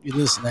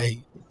 Listen,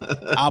 hey,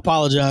 I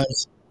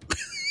apologize.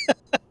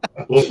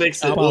 We'll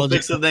fix it. We'll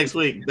fix it next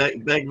week.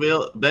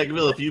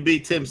 Beckville, if you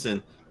beat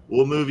Timpson,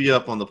 we'll move you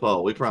up on the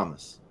poll. We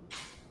promise.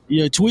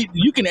 Yeah, tweet.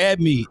 You can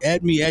add me.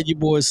 Add your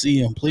boy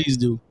CM. Please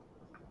do.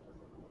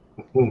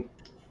 All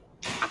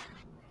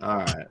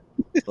right.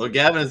 Well,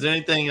 Gavin, is there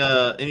anything,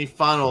 any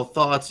final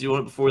thoughts you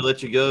want before we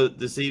let you go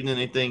this evening?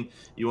 Anything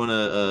you want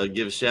to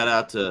give a shout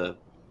out to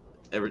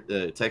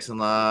Texan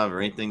Live or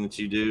anything that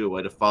you do, a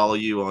way to follow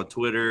you on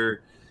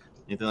Twitter,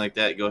 anything like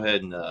that? Go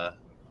ahead and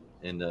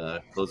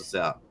close us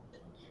out.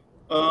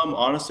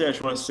 Honestly, I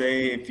just want to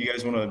say if you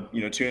guys want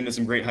to tune into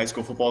some great high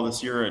school football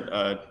this year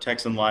at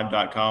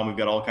TexanLive.com. We've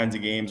got all kinds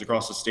of games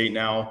across the state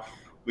now.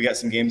 We got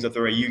some games up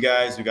there at you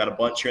guys. We've got a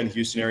bunch here in the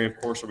Houston area,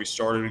 of course, where we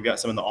started. We've got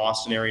some in the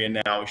Austin area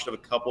now. We should have a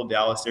couple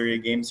Dallas area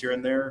games here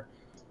and there.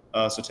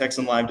 So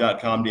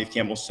TexanLive.com, Dave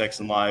Campbell's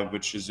Texan Live,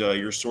 which is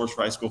your source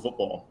for high school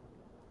football.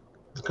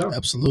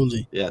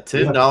 Absolutely. Yeah,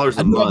 $10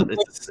 a month.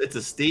 It's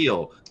a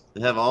steal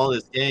to have all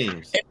these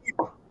games.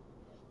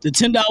 The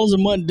 $10 a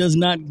month does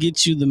not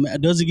get you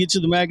does it get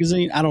you the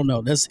magazine? I don't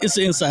know. It's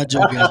an inside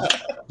joke, guys.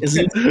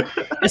 You're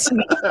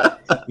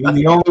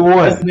the only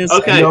one.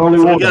 Okay, so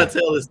we gotta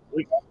tell this.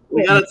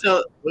 We gotta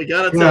tell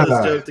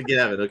this joke to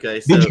Gavin. Okay,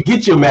 so did you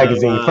get your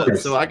magazine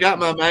first? So I got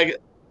my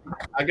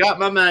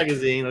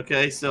magazine.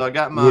 Okay, so I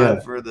got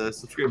mine for the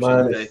subscription.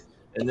 Okay,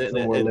 and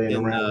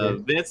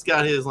then Vince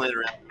got his laying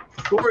around.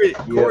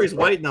 Corey's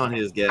waiting on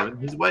his, Gavin.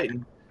 He's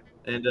waiting,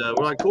 and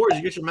we're like, Corey, did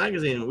you get your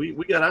magazine?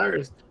 We got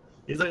ours.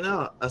 He's like,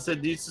 no. I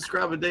said, do you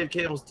subscribe to Dave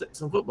Campbell's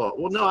Texan Football?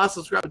 Well, no, I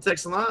subscribe to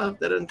Texan Live.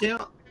 That doesn't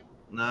count.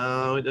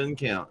 No, it doesn't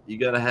count. You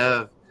got to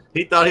have.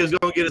 He thought he was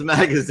going to get his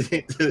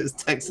magazine to his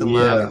Texan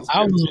Live.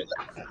 I was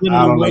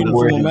waiting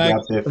for a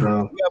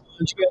magazine.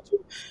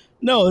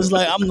 No, it's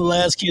like I'm the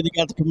last kid that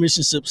got the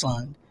permission slip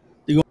signed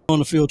to go on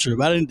a field trip.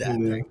 I didn't.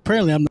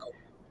 Apparently, I'm not.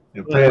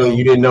 Apparently,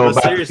 you didn't know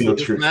about the field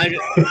trip.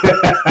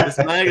 This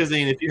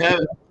magazine, if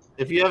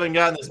you haven't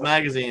gotten this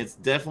magazine, it's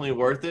definitely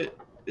worth it.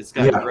 It's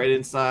got great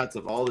insights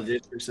of all the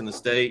districts in the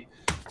state.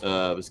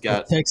 It's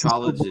got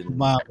college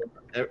and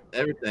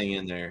everything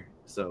in there.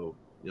 So,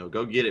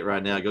 go get it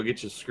right now. Go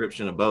get your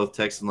subscription of both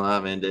Texan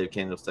Live and Dave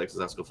Campbell's Texas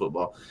High School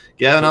Football.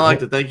 Gavin, I'd like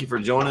to thank you for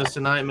joining us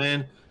tonight,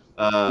 man.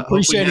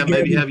 Appreciate it.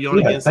 Maybe have you on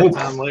again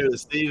sometime later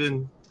this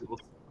Steven.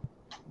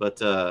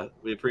 But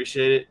we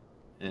appreciate it.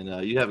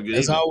 And you have a good evening.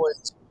 As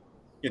always.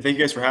 Yeah, thank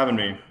you guys for having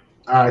me.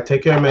 All right,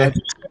 take care, man.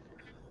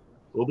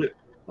 All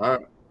right.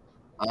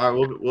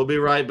 We'll be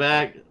right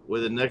back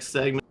with the next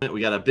segment.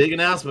 We got a big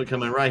announcement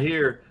coming right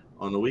here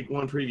on the Week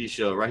 1 preview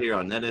show right here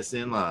on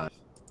NetSN Live.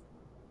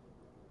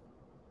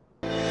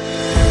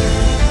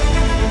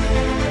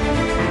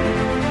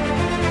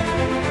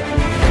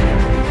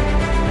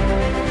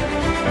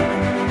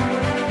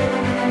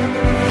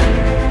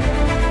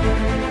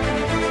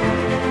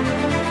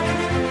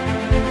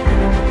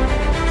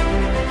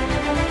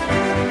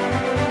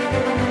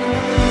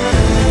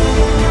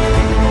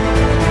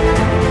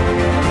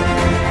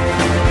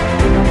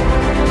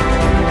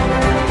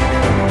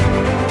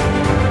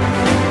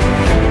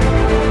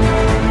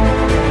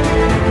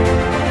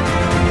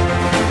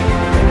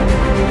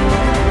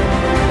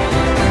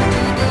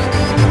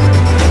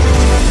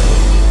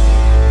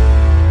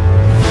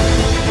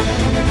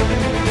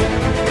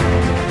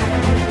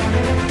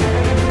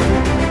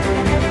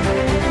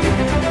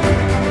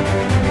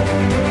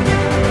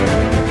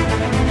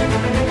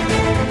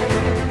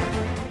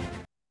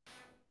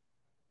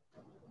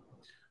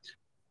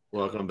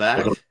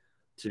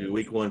 to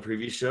Week 1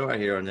 preview show right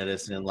here on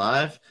NetSN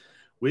Live.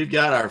 We've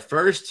got our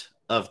first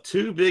of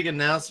 2 big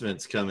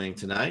announcements coming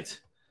tonight.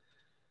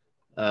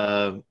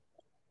 Did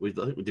we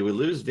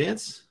lose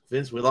Vince?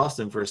 Vince, we lost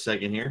him for a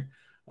second here.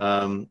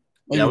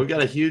 We've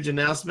got a huge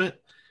announcement,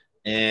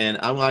 and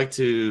I'd like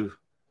to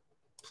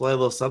play a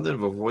little something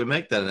before we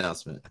make that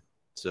announcement.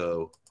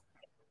 So,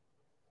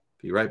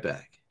 be right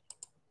back.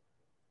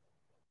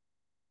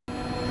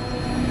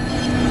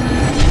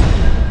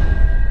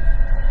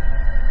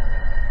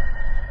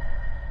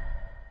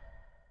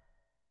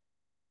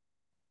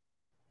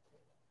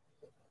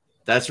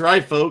 That's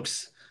right,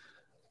 folks.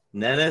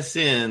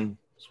 NetSN's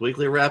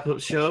weekly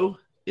wrap-up show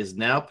is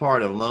now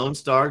part of Lone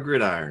Star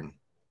Gridiron.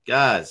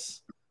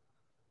 Guys,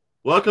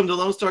 welcome to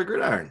Lone Star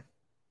Gridiron.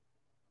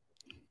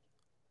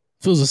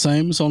 Feels the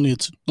same. It's only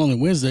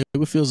Wednesday.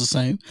 It feels the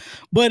same,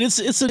 but it's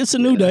a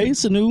new day.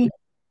 It's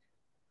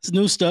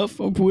new stuff.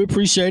 We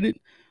appreciate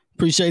it.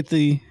 Appreciate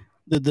the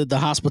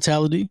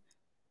hospitality,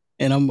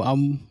 and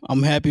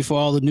I'm happy for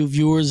all the new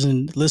viewers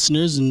and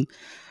listeners and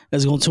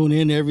that's going to tune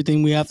in to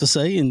everything we have to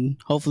say, and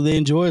hopefully they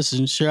enjoy us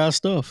and share our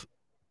stuff.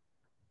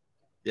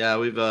 Yeah,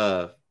 we've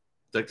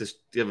like to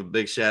give a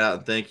big shout out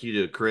and thank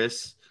you to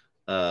Chris,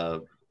 owner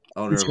of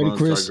Lone Star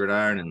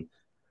Gridiron,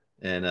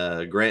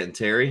 and Grant and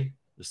Terry,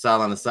 the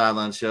Sideline to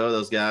Sideline show.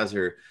 Those guys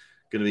are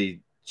going to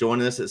be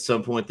joining us at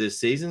some point this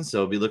season,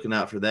 so be looking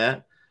out for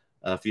that.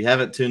 If you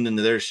haven't tuned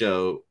into their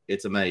show,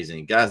 it's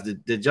amazing. Guys,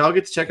 did y'all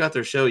get to check out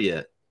their show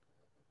yet?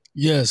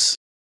 Yes.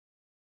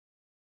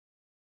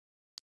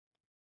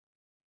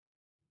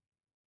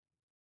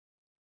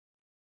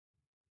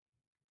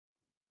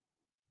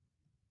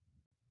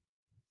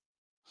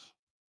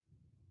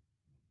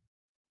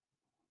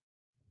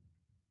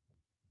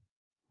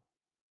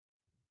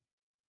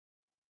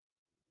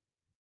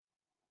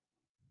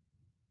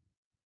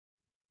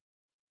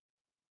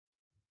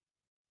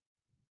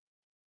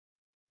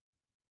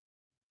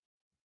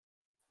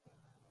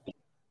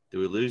 Did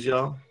we lose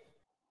y'all?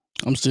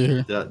 I'm still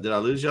here. Did I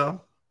lose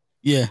y'all?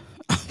 Yeah,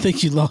 I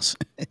think you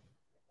lost.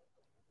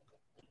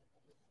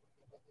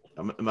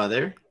 Am I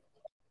there?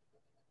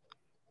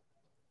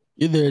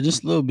 You're there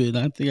just a little bit.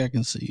 I think I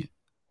can see you.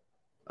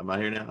 Am I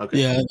here now?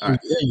 Okay. Yeah, all right.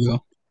 There you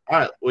go. All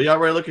right. Well, y'all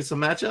ready to look at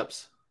some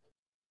matchups?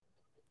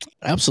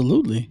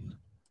 Absolutely.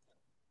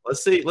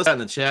 Let's see. Let's get in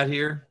the chat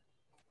here.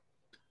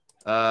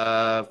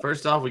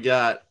 First off, we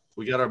got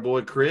our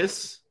boy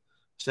Chris.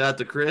 Shout out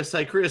to Chris.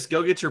 Hey, Chris,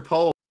 go get your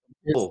poll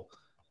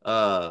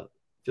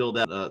filled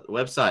out the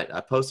website.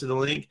 I posted the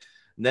link,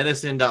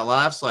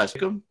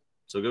 netsn.live/pick'em.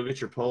 So go get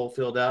your poll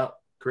filled out.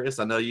 Chris,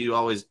 I know you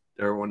always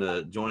are want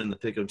to join in the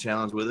Pick'em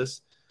challenge with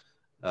us.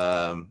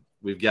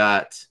 We've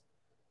got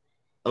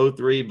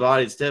 03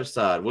 Bodied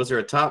Stepside. Was there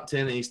a top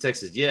 10 in East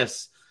Texas?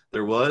 Yes,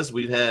 there was.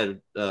 We've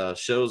had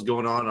shows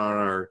going on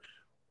our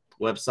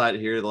website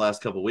here the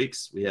last couple of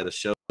weeks. We had a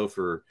show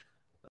for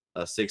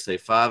a 6A,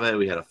 5A.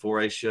 We had a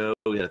 4A show.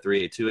 We had a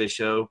 3A, 2A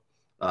show.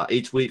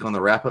 Each week on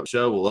the wrap-up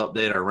show, we'll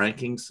update our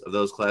rankings of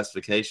those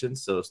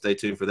classifications, so stay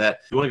tuned for that.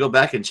 If you want to go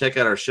back and check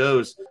out our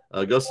shows,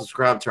 go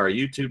subscribe to our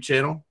YouTube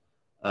channel,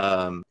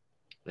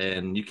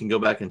 and you can go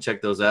back and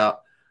check those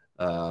out.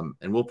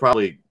 And we'll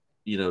probably,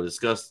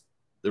 discuss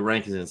the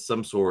rankings in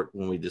some sort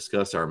when we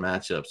discuss our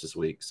matchups this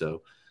week.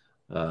 So,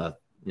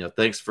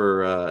 thanks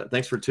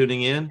for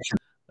tuning in.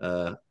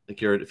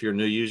 If you're a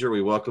new user,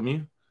 we welcome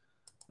you.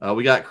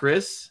 We got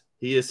Chris.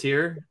 He is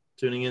here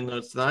tuning in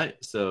tonight.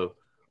 So,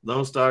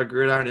 Lone Star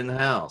Gridiron in the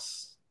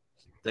house.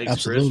 Thanks,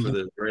 Absolutely. Chris, for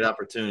the great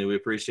opportunity. We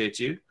appreciate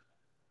you.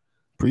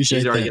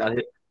 Appreciate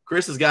that.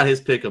 Chris has got his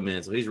pick-em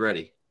in, so he's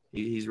ready.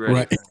 He's ready.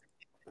 Right.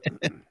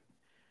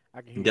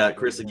 You got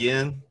Chris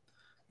again.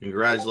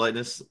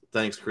 Congratulating us.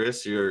 Thanks,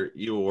 Chris.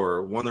 You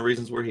are one of the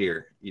reasons we're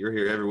here. You're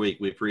here every week.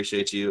 We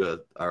appreciate you,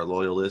 our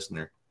loyal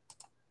listener.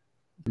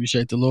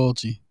 Appreciate the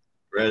loyalty.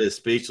 Brett is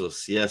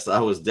speechless. Yes, I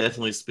was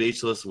definitely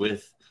speechless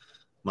with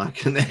my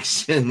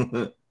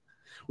connection.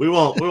 We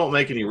won't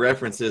make any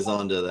references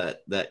onto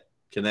that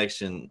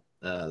connection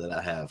that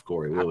I have,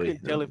 Corey. Will we? I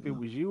couldn't tell if it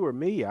was you or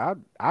me. I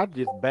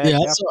just backed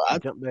out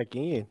and jumped back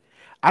in.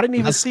 I didn't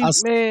even see,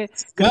 man.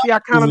 See, I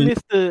kind of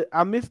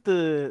missed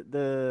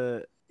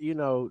the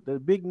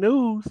the big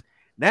news.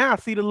 Now I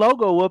see the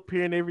logo up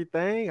here and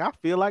everything. I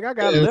feel like I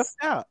got left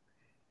out.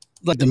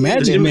 Like the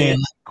Magic Man,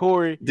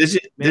 Corey. Did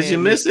you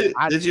miss it?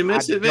 Did you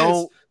miss it, Vince? I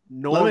don't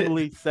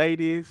normally say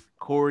this,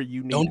 Corey.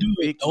 You need to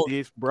fix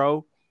this,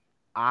 bro.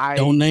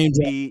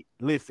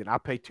 Listen, I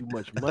pay too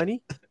much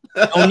money.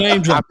 Don't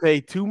name drop. I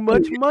pay too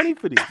much money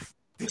for this.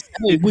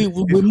 Hey, we're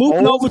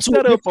moving over to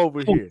setup over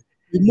here.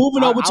 We're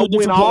moving over to a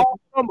different all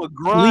summer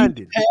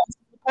grinding.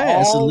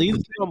 All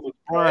summer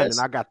grinding.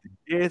 I got the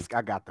desk,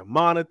 I got the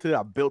monitor,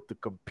 I built the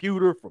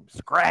computer from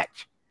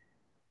scratch.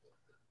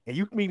 And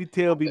you mean to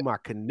tell me my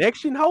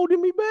connection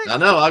holding me back? I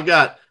know. I've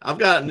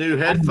got new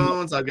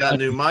headphones, I've got a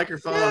new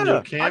microphone,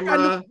 new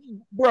camera.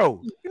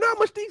 Bro, you know how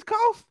much these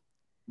cost?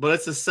 But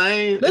it's the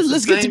same.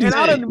 Let's get to and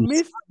I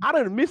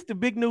done missed the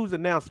big news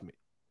announcement.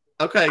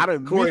 Okay, I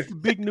done missed the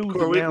big news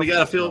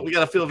announcement. We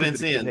gotta fill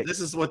Vince in. This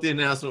is what the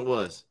announcement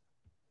was.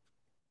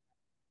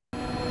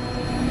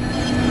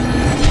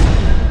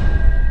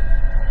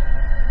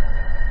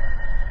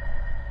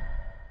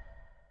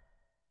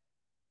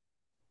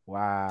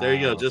 There you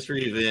go. Just for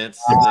you, Vince.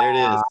 There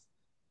it is.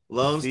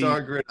 Lone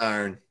Star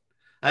Gridiron.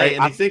 Hey,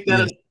 and if you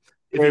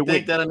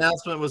think that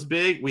announcement was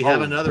big, we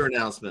have another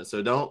announcement.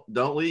 So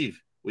don't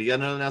leave. We got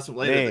another announcement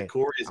later that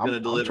Corey is going to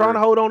deliver. I'm trying to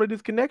hold on to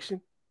this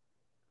connection.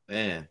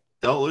 Man,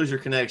 don't lose your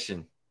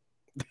connection.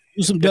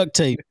 Do some duct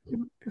tape.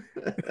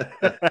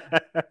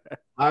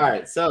 All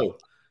right. So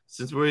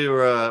since we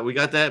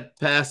got that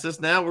past us,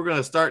 now we're going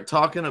to start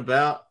talking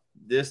about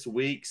this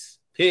week's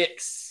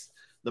picks,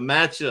 the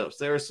matchups.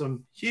 There are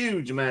some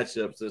huge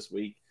matchups this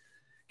week.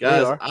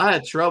 Guys, I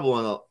had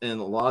trouble in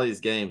a lot of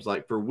these games.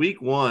 Like for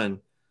week 1,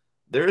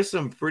 there are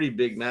some pretty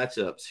big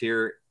matchups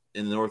here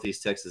in the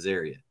Northeast Texas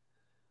area.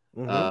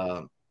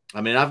 Mm-hmm.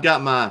 I mean, I've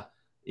got my,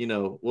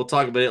 we'll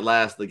talk about it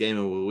last, the game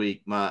of the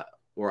week,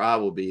 where I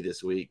will be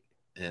this week.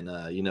 And,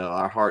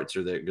 our hearts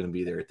are going to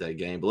be there at that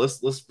game. But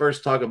let's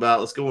first talk about,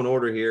 let's go in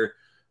order here.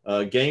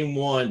 Game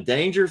 1,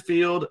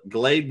 Dangerfield,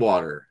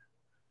 Gladewater.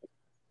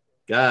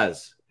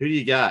 Guys, who do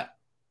you got?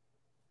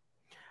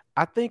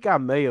 I think I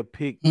may have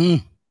picked.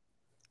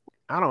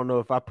 I don't know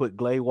if I put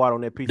Gladewater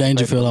on that piece.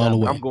 Dangerfield all the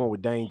way. I'm going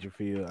with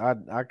Dangerfield.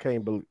 I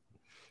can't believe.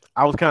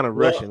 I was kind of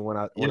rushing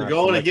when you're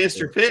going against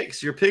your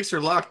picks. Your picks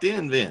are locked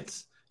in,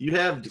 Vince. You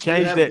have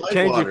change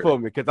it for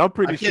me because I'm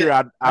pretty sure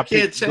I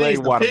can't change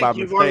Gladewater by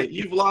mistake.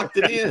 You've locked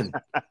it in.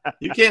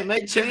 You can't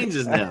make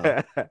changes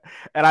now.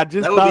 And I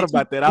just thought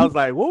about that. I was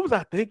like, what was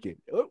I thinking?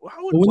 Why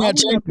would I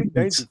pick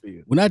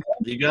Dangerfield?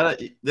 You got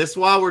it. That's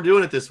why we're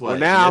doing it this way. Well,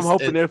 now I'm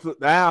hoping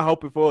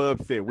for an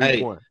upset.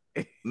 Week 1.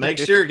 Make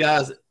sure,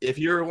 guys, if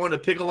you're wanting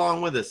to pick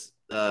along with us,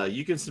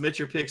 you can submit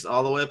your picks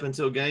all the way up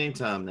until game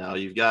time. Now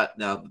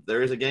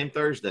there is a game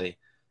Thursday.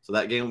 So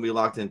that game will be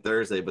locked in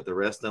Thursday, but the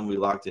rest of them will be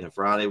locked in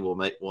Friday.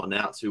 We'll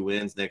announce who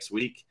wins next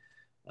week,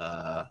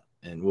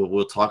 and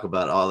we'll talk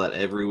about all that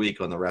every week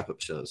on the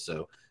wrap-up shows.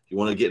 So if you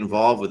want to get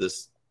involved with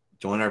us,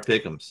 join our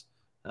pick'ems.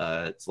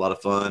 It's a lot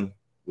of fun.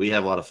 We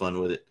have a lot of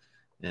fun with it,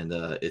 and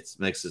it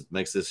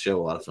makes this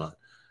show a lot of fun.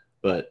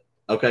 But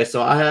okay,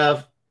 so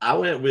I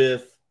went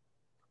with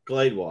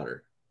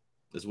Gladewater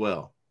as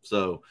well.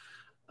 So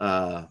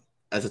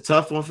that's a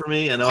tough one for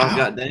me. I know I've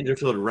got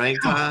Dangerfield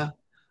ranked high.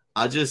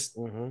 I just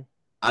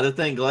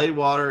think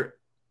Gladewater.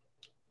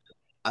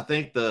 I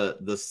think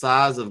the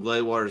size of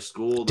Gladewater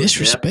School, the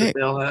depth that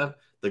they'll have,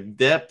 the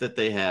depth that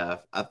they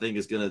have, I think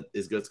is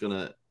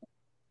gonna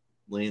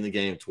lean the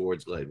game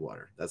towards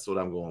Gladewater. That's what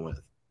I'm going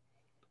with.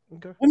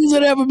 Okay. When has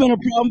it ever been a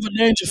problem for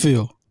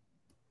Dangerfield?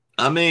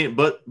 I mean,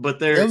 but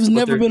there's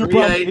never been a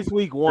problem. It's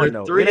week 1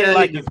 though. It ain't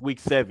like it's week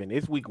 7.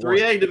 It's week 1.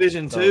 3A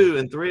Division 2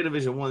 and 3A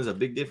Division 1 is a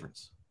big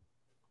difference.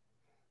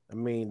 I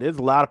mean, there's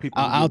a lot of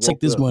people. I'll take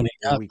this money.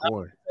 I'll take this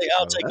money.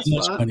 I'll take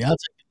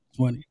this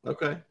money.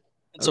 Okay,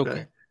 it's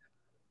okay.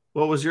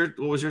 What was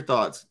your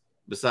thoughts?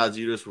 Besides,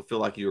 you just feel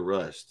like you were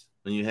rushed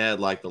when you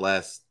had like the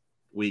last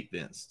week,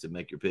 Vince, to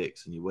make your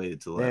picks, and you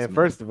waited till last minute.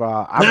 First of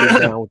all, I've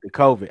been down with the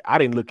COVID. I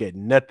didn't look at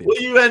nothing.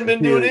 Well, you hadn't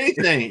been doing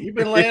anything. You've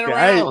been laying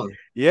around.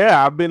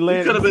 I've been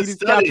laying. You could have been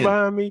studying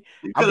behind me.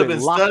 You could have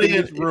been studying.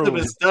 You could have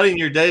been studying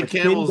your Dave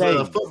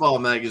Campbell's football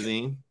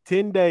magazine.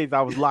 10 days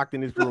I was locked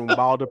in this room,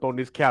 balled up on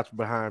this couch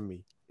behind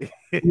me.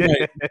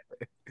 Right.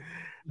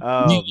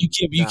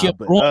 You kept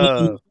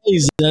rolling.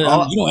 You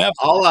don't have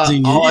all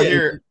I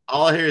hear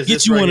is get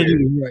this you right one here.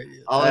 To do right.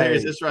 All I hear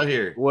is this right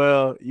here.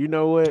 Well, you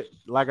know what?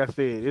 Like I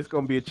said, it's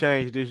gonna be a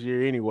change this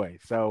year anyway.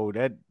 So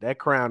that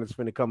crown is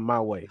gonna come my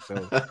way.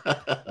 So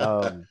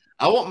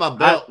I want my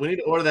belt. We need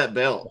to order that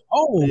belt.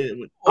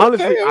 Honestly,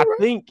 I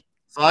think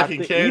so I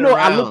can carry it around.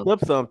 I looked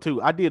up some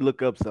too. I did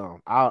look up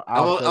some. I'm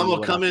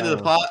gonna come into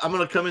the pod. I'm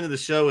gonna come into the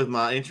show with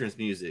my entrance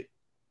music.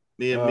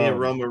 Me and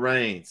Roman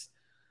Reigns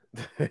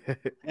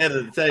head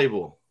of the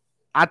table.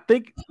 I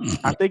think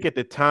at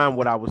the time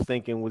what I was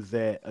thinking was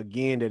that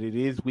again that it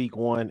is week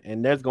 1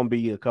 and there's gonna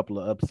be a couple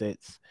of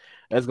upsets.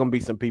 There's gonna be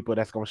some people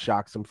that's gonna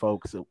shock some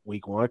folks at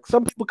week 1.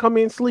 Some people come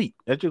in sleep.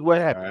 That's just what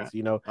happens,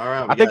 All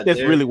right. I think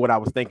that's really what I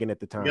was thinking at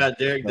the time. We got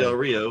Derek Del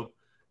Rio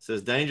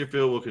says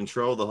Dangerfield will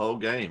control the whole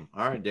game.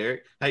 All right,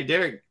 Derek. Hey,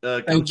 Derek,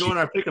 come join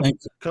our pick'em.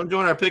 Come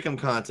join our pick'em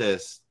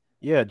contest.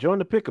 Yeah, join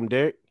the pick'em,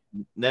 Derek.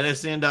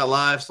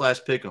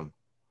 NSN.live/pick'em.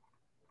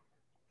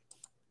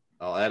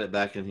 I'll add it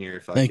back in here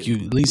if I Thank you.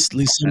 At least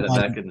add it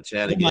back in the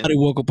chat again. Somebody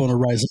woke up on the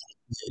right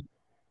side.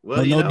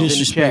 Well, no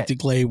disrespect to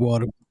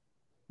Gladewater.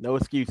 No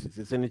excuses.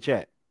 It's in the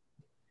chat.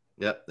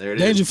 Yep, there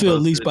it is. Dangerfield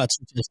at least by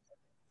 2 touchdowns.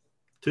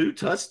 2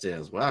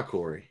 touchdowns. Wow,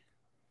 Corey.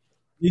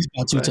 At least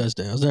by 2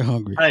 touchdowns. They're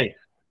hungry. Hey,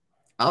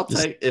 I'll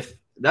take if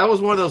that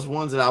was one of those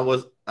ones that I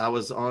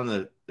was on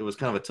it was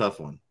kind of a tough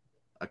one.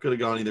 I could have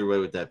gone either way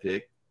with that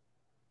pick.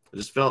 I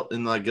just felt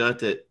in my gut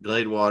that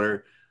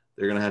Gladewater,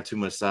 they're gonna have too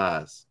much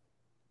size.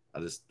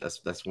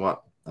 That's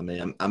what I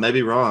mean. I may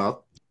be wrong.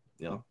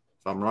 If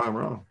I'm wrong, I'm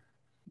wrong.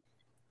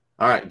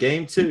 All right,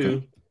 game 2.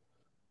 Okay.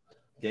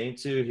 Game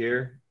 2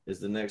 here is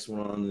the next one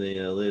on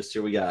the list.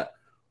 Here we got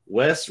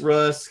West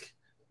Rusk,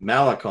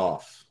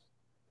 Malakoff.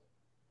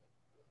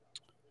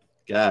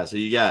 Guys, who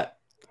you got?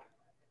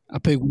 I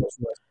pick West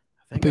Rusk.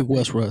 I pick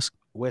West Rusk.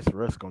 West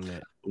Rusk on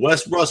that.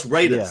 West Rusk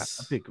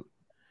Raiders. Yeah,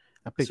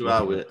 That's who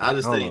I would. I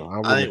just think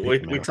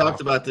we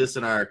talked about this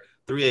in our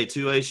 3A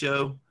 2A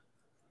show.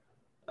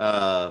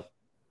 I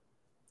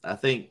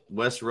think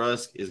Wes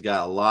Rusk has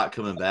got a lot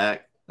coming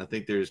back. I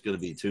think there's going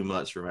to be too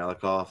much for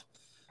Malakoff.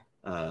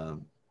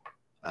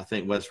 I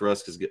think Wes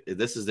Rusk is good.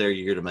 This is their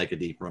year to make a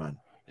deep run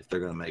if they're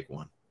going to make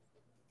one.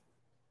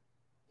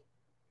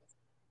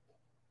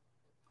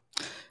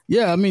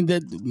 Yeah, I mean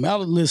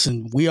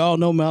listen, we all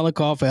know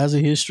Malakoff has a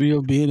history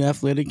of being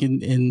athletic,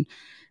 and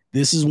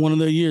this is one of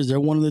their years. They're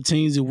one of the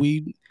teams that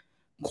we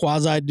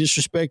quasi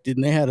disrespected,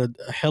 and they had a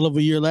hell of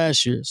a year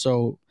last year.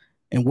 So,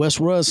 and Wes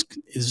Rusk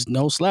is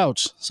no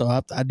slouch. So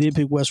I did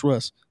pick Wes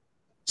Rusk.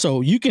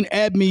 So you can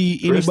add me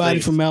anybody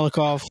from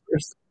Malakoff.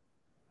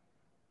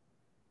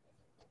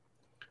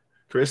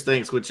 Chris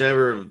thinks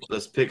whichever of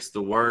us picks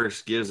the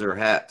worst gives her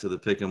hat to the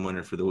pick'em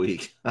winner for the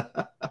week.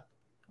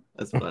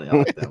 That's funny. I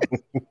like that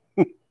one.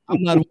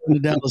 I'm not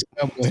winning the Dallas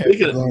Cowboys.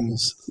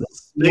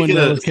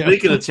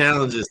 Speaking of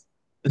challenges,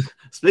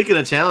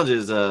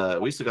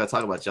 we still got to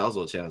talk about y'all's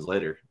little challenge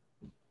later.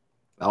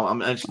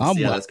 I'm anxious to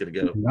see how that's going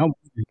to go.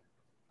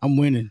 I'm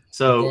winning.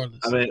 So, regardless.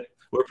 I mean,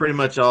 we're pretty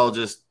much all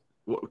just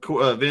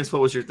Vince,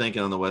 what was your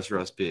thinking on the Wes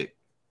Rusk pick?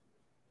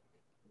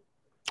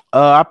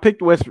 I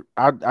picked West.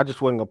 I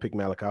just wasn't gonna pick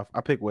Malakoff.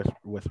 I picked West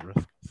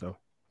Rusk. So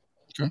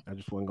okay. I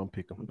just wasn't gonna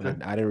pick him.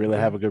 Okay. I didn't really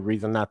have a good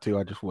reason not to.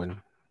 I just wouldn't.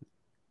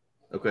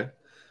 Okay.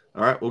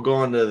 All right. We'll go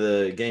on to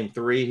the game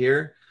 3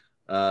 here.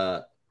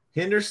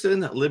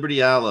 Henderson,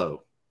 Liberty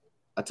Allo.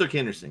 I took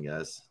Henderson,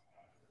 guys.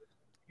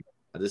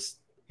 I'm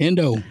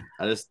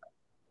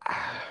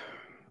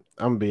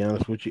gonna be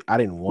honest with you. I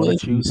didn't want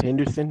to choose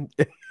Henderson.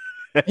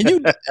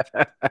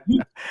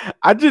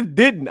 I just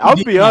didn't.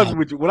 I'll be honest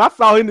with you. When I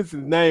saw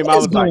Henderson's name, I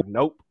was like,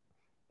 nope.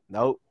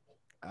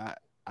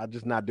 I'm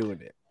just not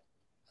doing it.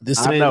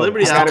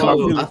 Liberty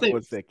Allo. I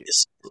think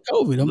it's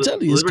COVID. I'm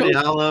telling you,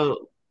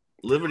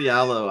 Liberty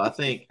Allo. I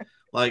think,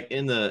 like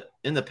in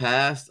the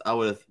past, I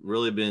would have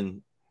really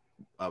been.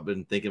 I've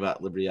been thinking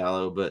about Liberty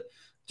Allo, but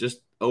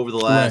just over the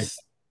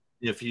last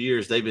few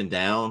years, they've been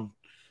down.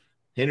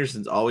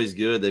 Henderson's always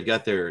good. They've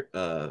got their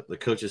the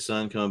coach's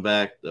son coming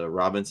back. The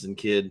Robinson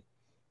kid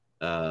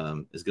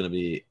is going to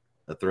be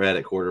a threat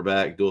at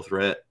quarterback, dual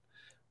threat.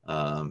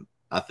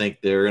 I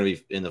think they're going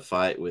to be in the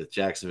fight with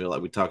Jacksonville,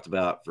 like we talked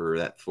about, for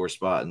that 4th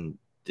spot in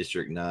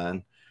District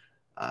 9.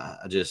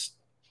 I just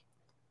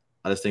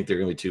think they're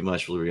going to be too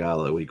much for Liberty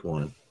Allo week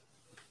 1.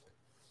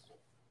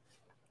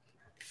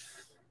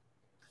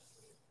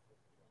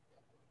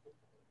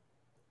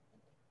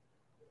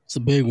 It's a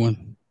big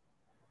one.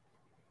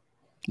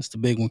 It's the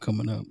big one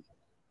coming up.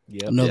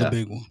 Yeah, another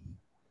big one.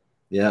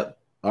 Yep.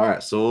 All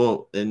right.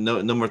 So,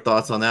 no more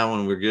thoughts on that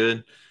one. We're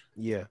good.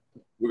 Yeah.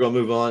 We're gonna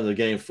move on to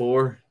game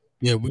 4.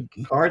 Yeah.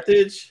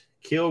 Carthage,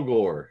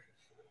 Kilgore.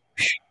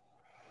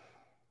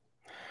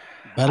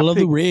 Battle of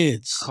the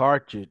Reds.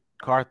 Carthage.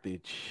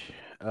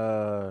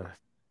 I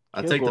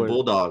take the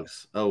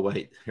Bulldogs. Oh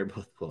wait, they're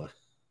both Bulldogs.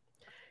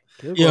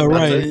 Yeah,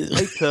 right.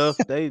 They tough.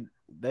 They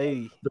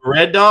the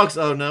Red Dogs.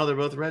 Oh no, they're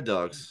both Red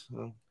Dogs.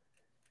 Oh,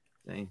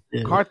 dang.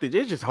 Yeah. Carthage.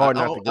 It's just hard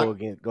not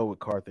to go with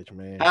Carthage,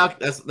 man. That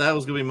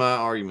was gonna be my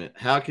argument.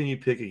 How can you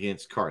pick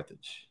against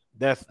Carthage?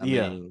 I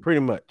mean,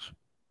 pretty much.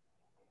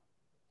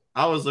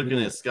 I was looking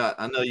at Scott.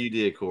 I know you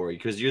did, Corey,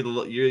 because you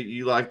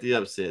like the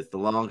upsets, the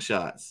long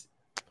shots.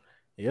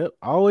 Yep,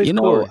 always. You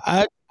know, Corey.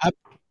 I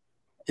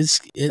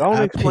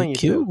pick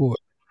Kilgore.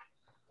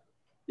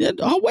 Yeah.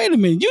 Oh, wait a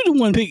minute. You the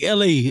one pick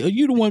LA.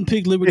 You the one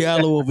pick Liberty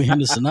Allo over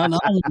Henderson. Don't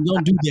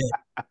do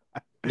that.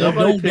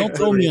 Don't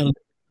throw me on.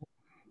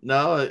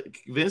 No,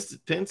 Vince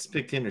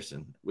picked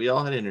Henderson. We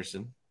all had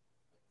Henderson.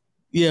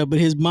 Yeah, but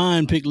his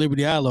mind picked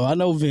Liberty Allo. I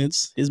know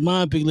Vince. His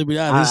mind picked Liberty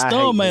Allo. His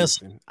thumb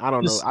ass. I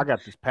don't know. I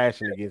got this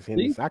passion against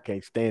Henderson. I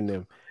can't stand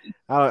them.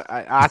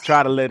 I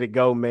try to let it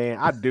go, man.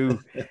 I do.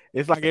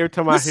 It's like every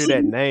time I hear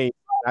that name,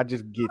 I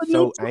just get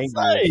so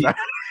angry.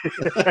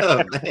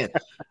 Oh, man.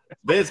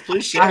 Vince,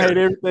 please share. I hate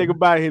everything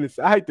about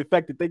Henderson. I hate the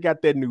fact that they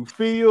got that new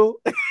field,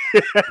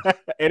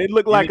 and it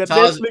looked like a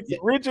Netflix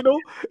original.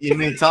 You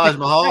mean Taj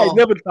Mahal?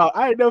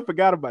 I ain't never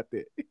forgot about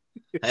that.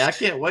 Hey, I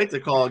can't wait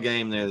to call a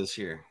game there this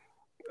year.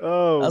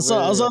 Oh, I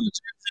saw the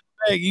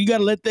bag. You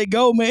gotta let that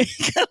go, man.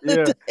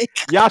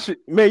 Y'all should,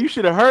 man. You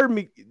should have heard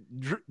me.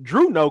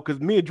 Drew know,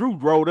 because me and Drew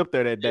rode up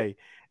there that day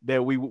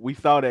that we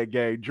saw that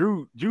game.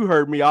 Drew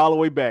heard me all the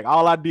way back.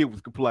 All I did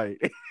was complain.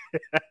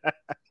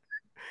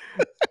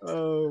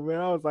 Oh man,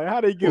 I was like,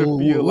 how they get a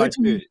field like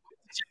that?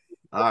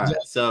 All right,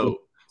 so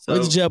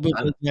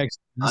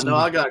I know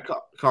I got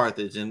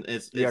Carthage, and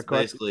it's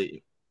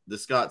basically the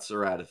Scott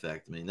Surratt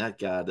effect. I mean, that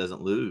guy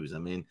doesn't lose. I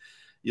mean,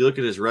 you look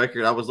at his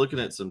record. I was looking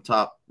at some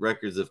top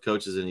records of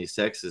coaches in East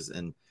Texas,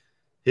 and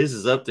his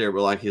is up there,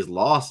 but like his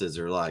losses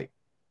are like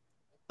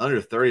under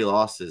 30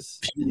 losses,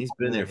 and he's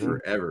been there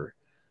forever.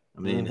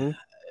 I mean,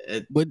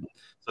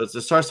 so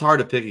it starts hard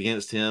to pick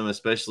against him,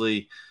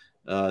 especially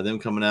them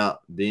coming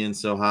out being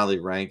so highly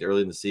ranked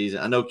early in the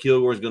season. I know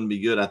Kilgore is going to be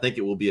good. I think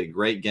it will be a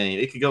great game.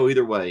 It could go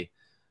either way.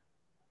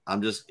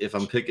 If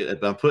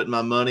I'm putting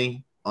my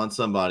money on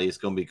somebody, it's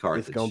going to be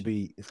Carthage. It's going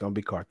to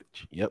be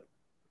Carthage. Yep.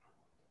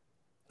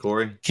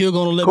 Corey. Kill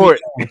gonna let me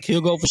down.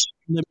 Kill go for sure,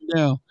 let me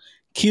down.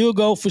 Kill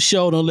go for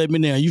sure, don't let me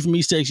down. You from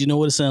East Texas, you know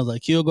what it sounds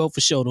like. Kill go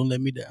for sure, don't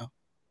let me down.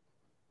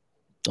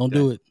 Don't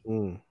do it.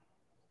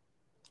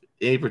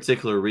 Any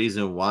particular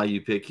reason why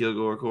you pick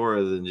Kilgore,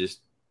 Corey, other than just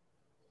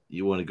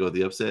you want to go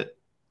the upset?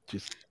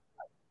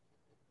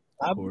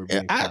 I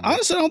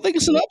honestly don't think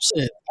it's an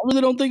upset. I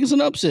really don't think it's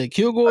an upset.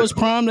 Kilgore is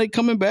prime. They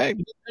coming back.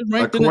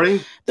 According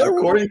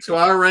to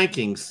our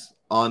rankings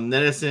on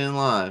NetSN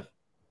Live,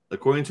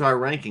 according to our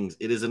rankings,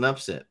 it is an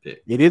upset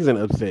pick. It is an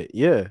upset,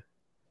 yeah.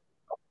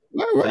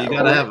 Right, so you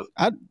gotta have it.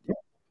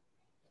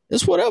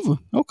 It's whatever.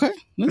 Okay,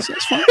 that's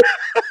fine.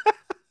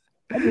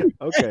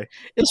 Okay,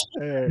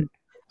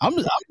 I'm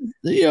just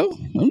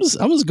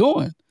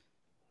going.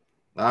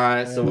 All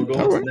right, so we're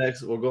going to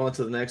next. We're going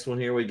to the next one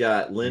here. We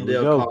got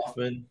Lindale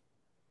Kaufman,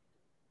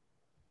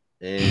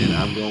 and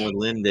I'm going with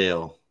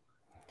Lindale.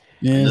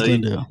 Yeah, it's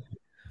Lindale.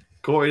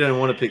 Corey doesn't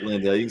want to pick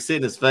Lindale. You can see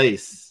in his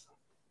face.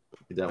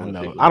 He doesn't want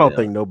to pick Lindale. I don't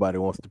think nobody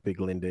wants to pick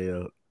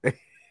Lindale.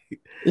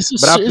 We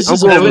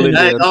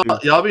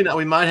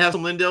might have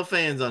some Lindale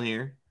fans on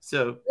here.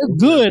 So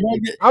good.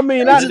 I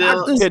mean,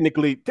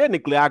 technically,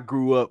 I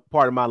grew up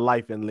part of my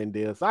life in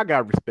Lindale, so I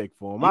got respect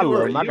for him. I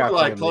love him. You were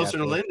like closer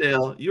to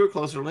Lindale. You were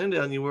closer to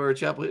Lindale than you were at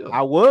Chapel Hill.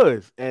 I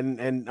was,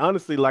 and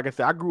honestly, like I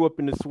said, I grew up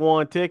in the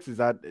Swan, Texas.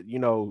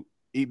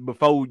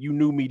 Before you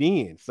knew me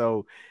then,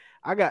 so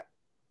I got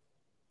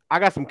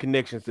some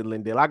connections to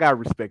Lindale. I got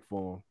respect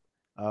for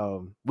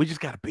him. We just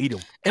got to beat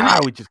him.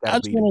 We just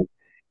got to beat him.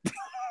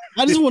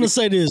 I just want to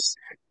say this.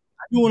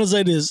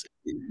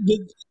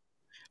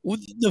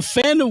 The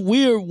fandom,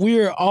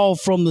 we're all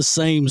from the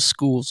same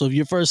school. So if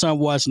you're first time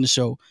watching the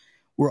show,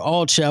 we're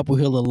all Chapel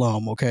Hill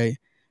alum, okay?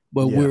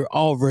 But we're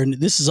all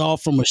this is all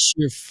from a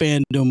sheer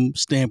fandom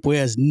standpoint. It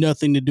has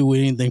nothing to do with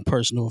anything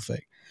personal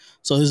effect.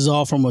 So this is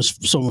all from a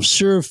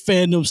sheer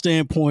fandom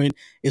standpoint.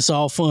 It's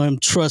all fun.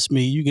 Trust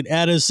me. You can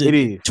add us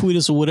and tweet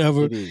us or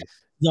whatever.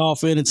 It's all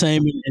for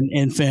entertainment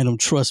and fandom.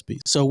 Trust me.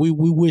 So we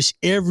wish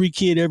every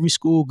kid, every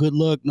school good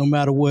luck, no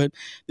matter what.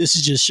 This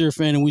is just sheer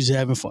fandom. We just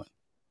having fun.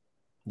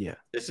 Yeah,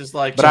 it's just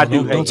like. But I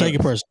do don't take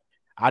it personal.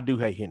 I do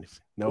hate Henderson.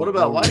 No. What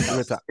about White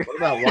House? What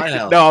about White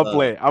House? No, I'm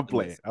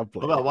playing.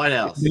 What about White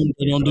House?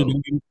 Don't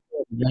do.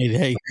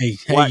 Hey!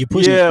 You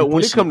push it.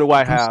 When it come to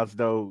White House,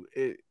 though,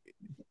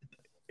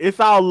 it's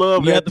all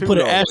love. You have to put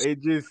an ash.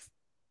 It just,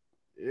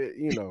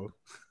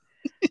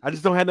 I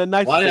just don't have nothing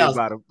nice to say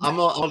about him.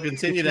 I'll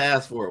continue to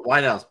ask for it.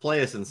 White House,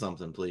 play us in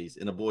something, please,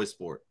 in a boys'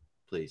 sport,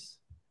 please.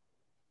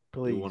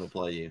 We want to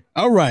play you.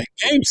 All right,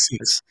 game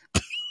 6.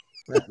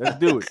 Let's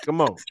do it. Come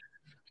on.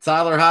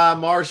 Tyler High,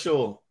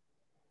 Marshall.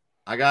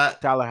 I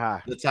got Tyler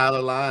High. The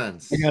Tyler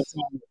Lions.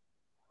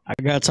 I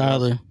got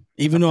Tyler.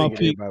 Even though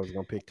everybody was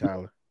gonna pick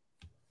Tyler.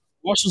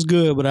 Marshall's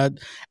good, but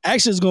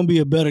it's gonna be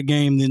a better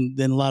game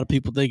than a lot of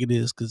people think it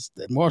is because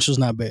Marshall's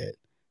not bad.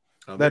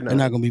 They're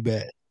not gonna be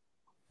bad.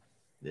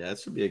 Yeah, that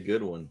should be a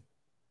good one.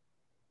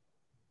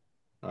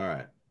 All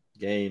right,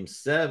 game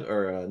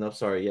 7.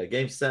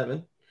 Game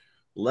 7.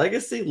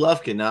 Legacy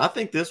Lufkin. Now I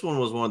think this one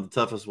was one of the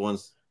toughest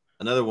ones.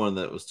 Another one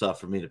that was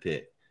tough for me to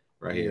pick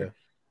right here.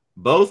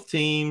 Both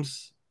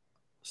teams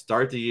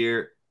start the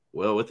year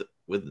with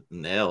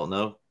an L.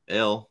 No,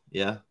 L.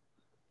 Yeah.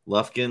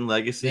 Lufkin,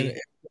 Legacy.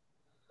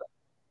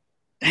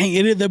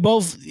 Dang, they're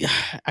both.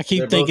 I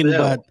keep thinking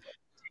about.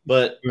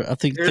 But I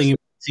think thinking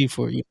C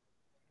for you.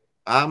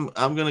 I'm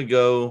gonna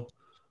go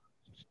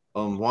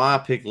on why I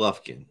picked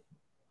Lufkin,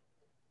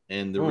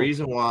 and the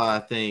reason why I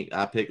think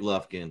I picked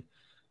Lufkin.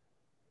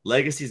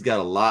 Legacy's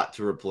got a lot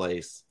to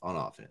replace on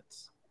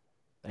offense.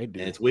 They do.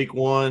 And it's week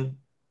 1.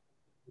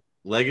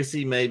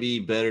 Legacy may be a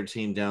better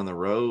team down the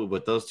road,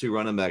 but those 2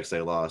 running backs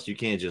they lost, you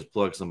can't just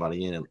plug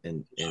somebody in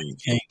and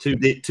 2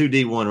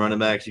 D1 running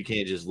backs. You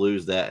can't just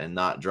lose that and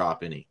not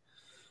drop any.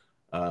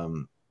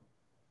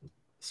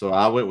 So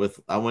I went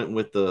with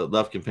the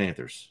Lufkin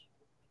Panthers.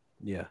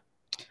 Yeah,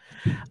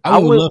 I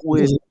went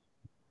with.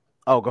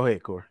 Oh, go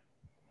ahead, Corey.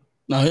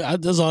 No,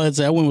 that's all I'd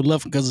say. I went with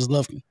Lufkin because it's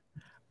Lufkin.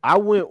 I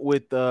went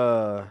with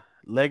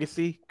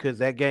Legacy because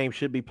that game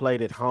should be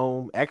played at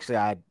home.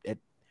 Actually,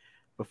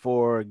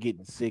 before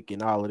getting sick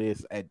and all of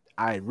this,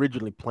 I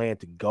originally planned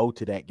to go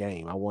to that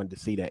game. I wanted to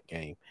see that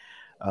game,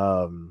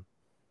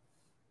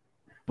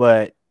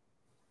 but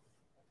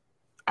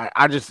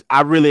I just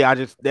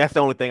that's the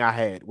only thing I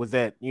had was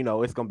that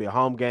it's gonna be a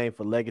home game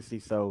for Legacy.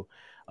 So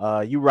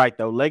you're right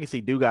though.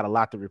 Legacy do got a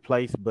lot to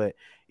replace, but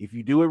if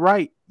you do it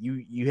right,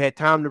 you had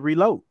time to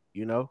reload.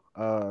 You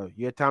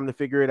had time to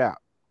figure it out.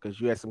 Because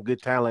you had some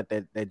good talent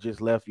that just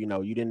left. You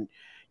didn't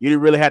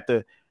really have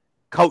to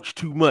coach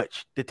too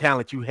much the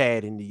talent you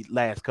had in the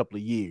last couple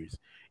of years.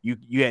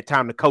 You had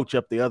time to coach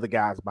up the other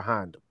guys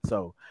behind them.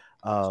 So,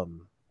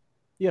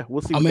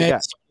 we'll see what they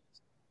got.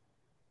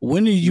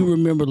 When do you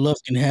remember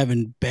Lufkin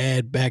having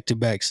bad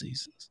back-to-back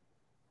seasons?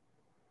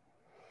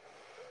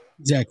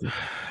 Exactly,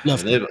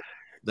 Lufkin.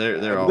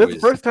 They're always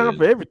the first time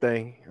for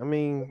everything. I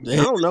mean, I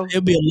don't know.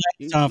 It'll be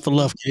a last time for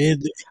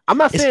Lufkin. I'm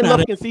not saying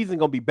Lufkin's season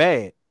gonna be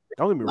bad.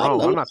 Don't get me wrong.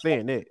 I'm not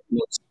saying that.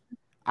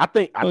 I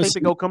think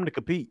they're gonna come to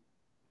compete.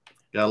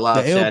 Got a lot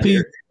of chat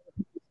here.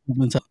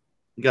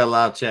 We got a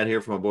live chat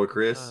here from my boy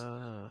Chris.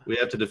 We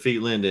have to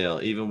defeat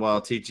Lindale. Even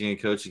while teaching and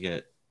coaching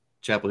at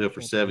Chapel Hill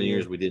for 7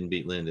 years, we didn't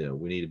beat Lindale.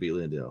 We need to beat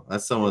Lindale.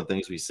 That's some of the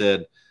things we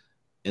said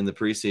in the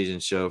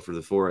preseason show for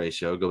the 4A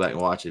show. Go back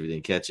and watch it if you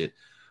didn't catch it.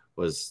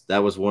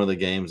 That was one of the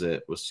games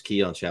that was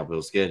key on Chapel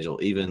Hill's schedule.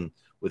 Even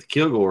with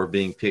Kilgore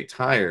being picked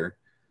higher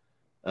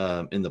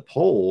in the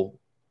poll,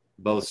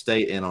 both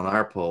state and on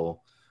our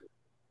poll,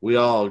 we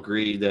all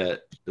agreed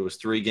that there was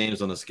 3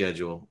 games on the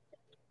schedule.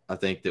 I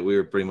think that we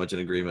were pretty much in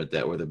agreement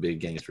that were the big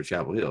games for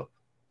Chapel Hill.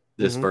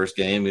 This first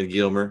game in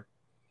Gilmer,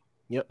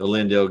 the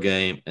Lindale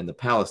game, and the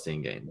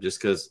Palestine game.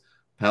 Just because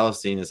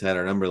Palestine has had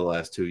our number the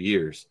last 2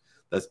 years,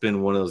 that's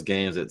been one of those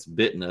games that's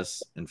bitten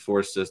us and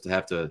forced us to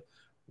have to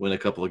win a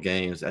couple of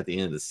games at the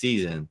end of the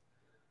season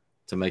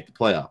to make the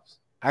playoffs.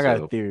 I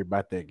got a theory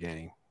about that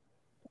game.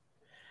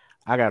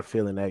 I got a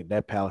feeling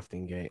that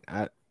Palestine game.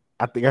 I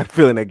think I got a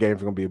feeling that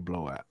game's gonna be a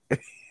blowout.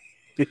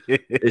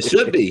 It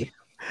should be.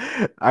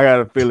 I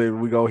got a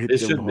feeling we're gonna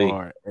hit them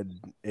hard.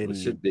 It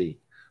should be.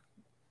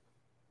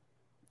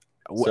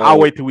 I'll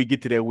wait till we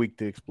get to that week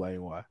to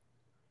explain why.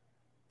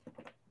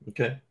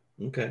 Okay.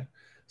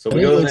 So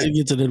we go to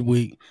get to that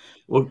week.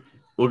 We'll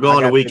go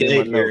on to week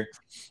 8 here.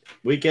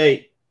 Week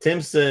 8,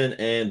 Timpson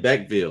and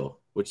Beckville,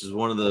 which is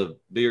one of the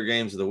bigger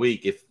games of the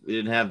week. If we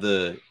didn't have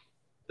the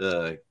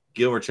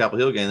Gilmer Chapel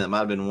Hill game, that might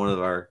have been one of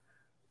our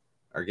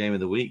game of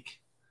the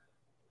week.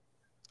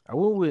 I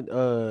went with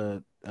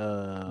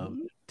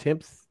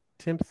Timpson.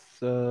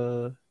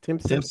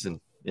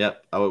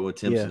 Yep, I went with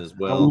Timpson as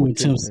well. I went with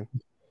Timpson.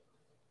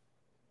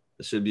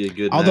 It should be a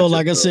good. Although,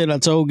 like I said, I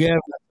told Gavin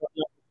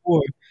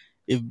before,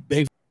 if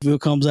Beckville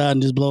comes out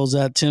and just blows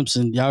out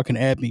Timpson, y'all can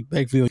add me.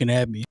 Beckville can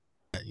add me.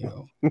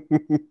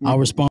 I'll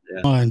respond.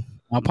 Yeah. I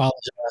apologize.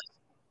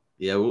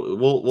 Yeah,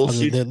 we'll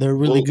shoot. They're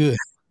really good.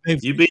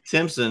 You beat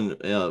Timpson,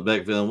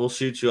 Beckville, and we'll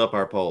shoot you up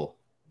our poll.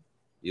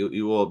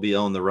 You will be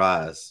on the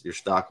rise. Your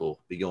stock will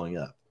be going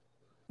up.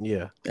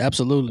 Yeah,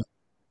 absolutely.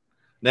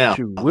 Now,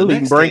 we'll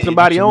even bring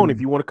somebody on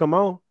if you want to come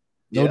on.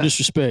 No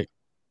disrespect.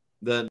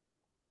 The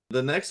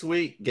next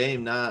week,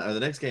 game 9, or the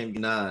next game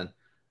 9,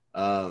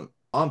 on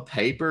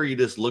paper, you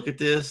just look at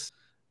this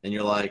and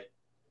you're like,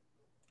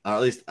 or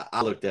at least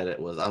I looked at it,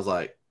 I was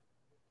like,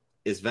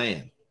 it's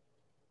Van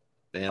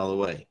all the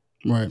way.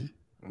 Right.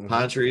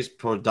 Pine Tree's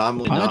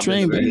predominantly not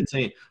a great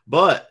team.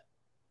 But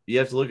you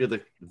have to look at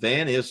the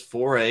Van is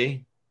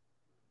 4A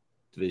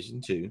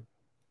Division 2.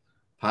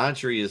 Pine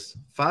Tree is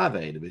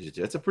 5A Division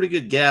 2. That's a pretty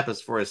good gap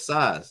as far as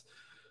size.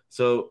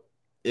 So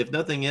if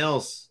nothing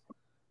else,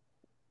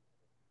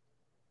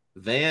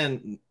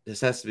 Van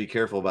just has to be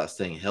careful about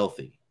staying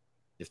healthy.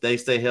 If they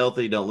stay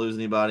healthy, don't lose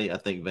anybody, I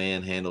think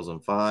Van handles them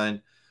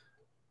fine.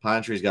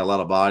 Pine Tree's got a lot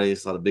of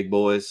bodies, a lot of big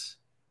boys.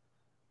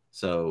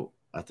 So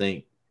I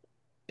think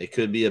it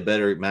could be a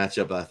better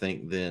matchup, I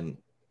think, than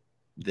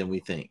we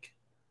think.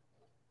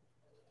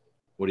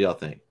 What do y'all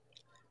think?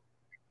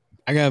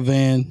 I got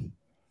Van.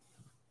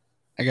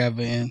 I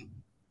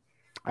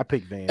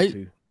picked Van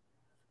too.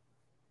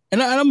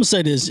 And I'm gonna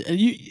say this.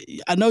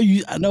 I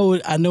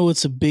know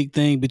it's a big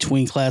thing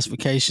between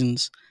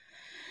classifications.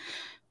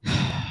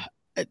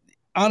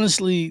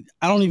 Honestly,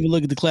 I don't even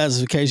look at the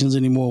classifications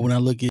anymore when I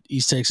look at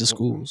East Texas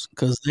schools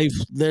because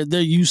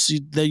they're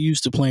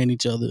used to playing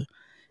each other.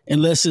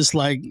 Unless it's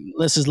like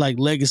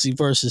Legacy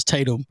versus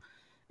Tatum,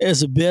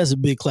 that's a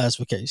big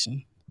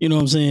classification. You know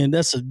what I'm saying?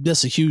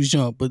 That's a huge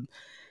jump. But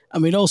I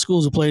mean, those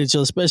schools have played each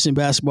other, especially in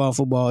basketball and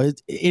football.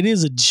 It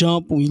is a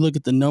jump when you look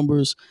at the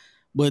numbers,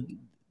 but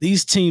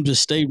these teams are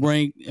state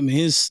ranked. I mean,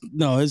 it's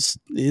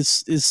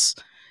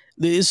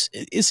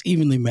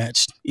evenly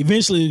matched.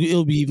 Eventually,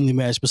 it'll be evenly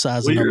matched.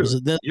 Besides the numbers,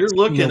 you're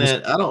looking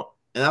at I don't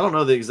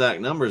know the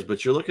exact numbers,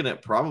 but you're looking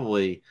at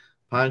probably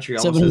Pine Tree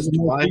almost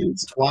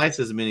has twice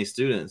as many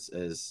students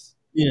as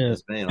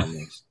Van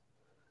almost.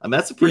 I mean,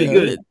 that's a pretty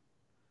good.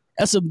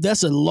 That's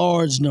a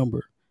large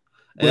number.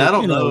 And but, I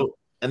don't know,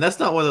 and that's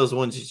not one of those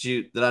ones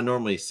that I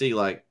normally see.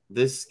 Like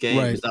this game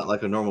is not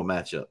like a normal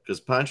matchup because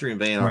Pine Tree and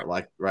Van aren't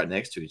like right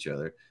next to each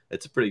other.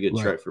 It's a pretty good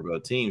trek for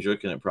both teams. You're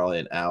looking at probably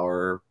an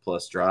hour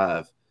plus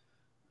drive.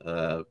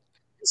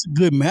 It's a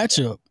good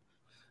matchup.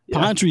 Yeah.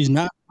 Pine Tree's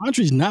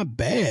not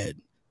bad.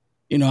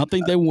 I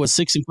think they were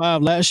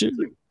 6-5 last year.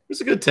 It's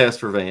a good test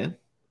for Van.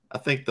 I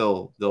think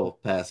they'll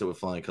pass it with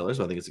flying colors.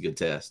 So I think it's a good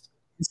test.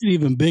 It's an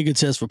even bigger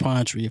test for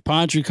Pine Tree. If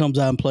Pine Tree comes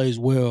out and plays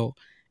well,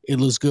 it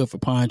looks good for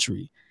Pine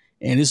Tree.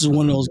 And this is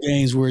one of those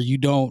games where you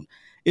don't.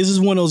 This is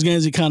one of those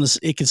games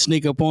it can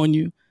sneak up on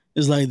you.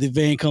 It's like the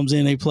Van comes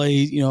in, they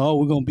play.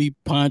 We're gonna beat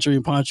Pine Tree,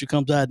 and Pine Tree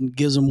comes out and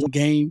gives them one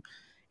game,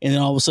 and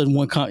then all of a sudden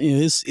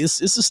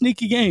it's a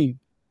sneaky game.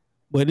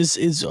 But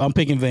it's I'm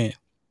picking Van.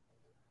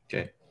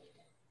 Okay.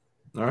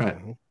 All right.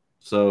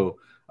 So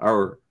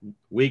our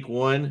week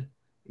 1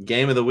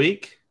 game of the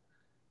week,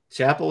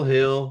 Chapel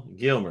Hill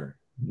Gilmer.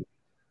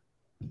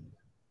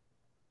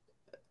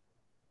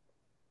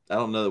 I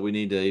don't know that we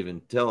need to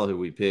even tell who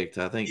we picked.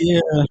 I think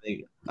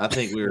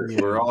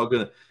we're all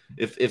gonna.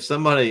 If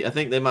somebody, I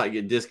think they might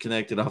get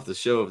disconnected off the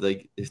show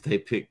if they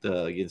picked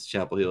against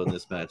Chapel Hill in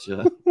this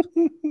matchup.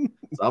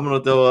 So I'm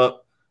gonna throw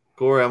up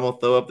Corey, I'm gonna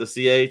throw up the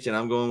CH, and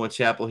I'm going with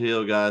Chapel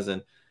Hill, guys.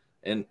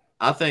 And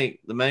I think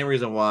the main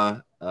reason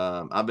why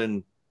I've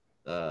been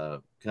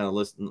kind of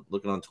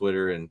looking on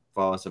Twitter and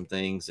following some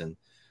things, and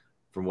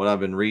from what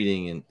I've been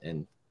reading,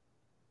 and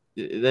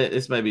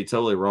this may be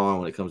totally wrong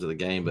when it comes to the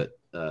game,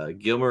 but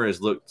Gilmer has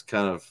looked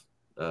kind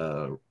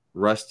of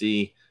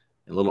rusty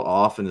and a little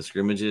off in the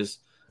scrimmages.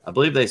 I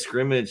believe they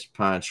scrimmaged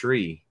Pine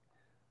Tree.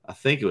 I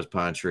think it was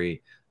Pine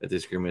Tree at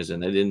this scrimmage,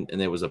 and they didn't. And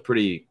it was a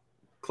pretty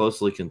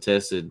closely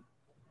contested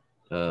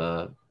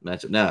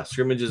matchup. Now,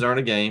 scrimmages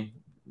aren't a game,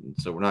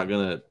 so we're not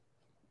going to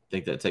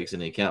think that takes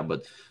into account.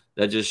 But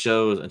that just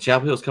shows. And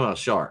Chapel Hill's come out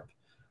sharp.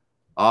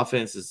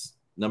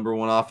 Number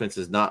one offense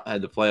has not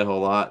had to play a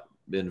whole lot.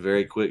 Been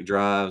very quick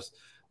drives.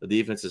 The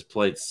defense has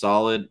played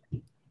solid.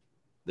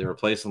 They're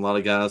replacing a lot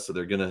of guys, so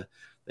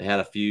they had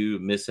a few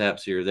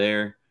mishaps here or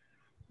there,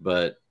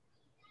 but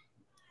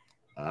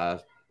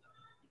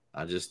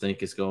I just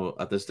think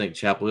I just think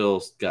Chapel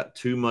Hill's got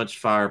too much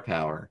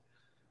firepower,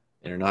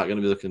 and they're not going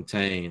to be able to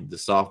contain the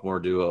sophomore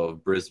duo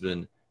of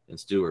Brisbane and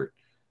Stewart,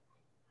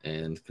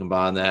 and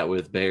combine that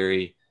with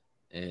Barry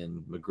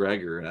and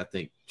McGregor, and I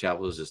think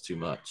Chapel Hill is just too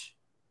much.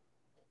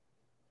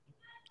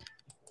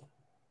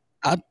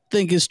 I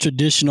think it's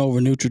tradition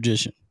over new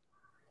tradition.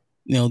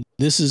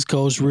 This is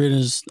Coach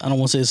Ritten's, I don't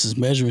want to say this is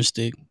measuring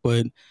stick,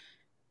 but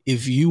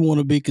if you want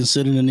to be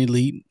considered an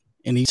elite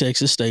in East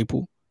Texas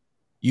staple,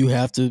 you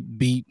have to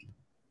beat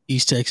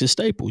East Texas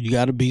staple. You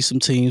got to beat some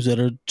teams that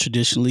are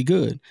traditionally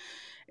good.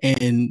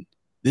 And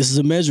this is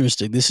a measuring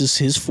stick. This is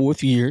his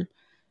fourth year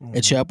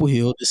at Chapel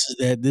Hill.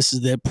 This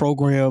is that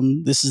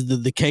program. This is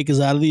the cake is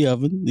out of the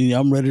oven.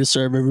 I'm ready to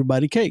serve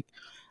everybody cake.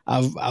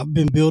 I've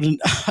been building.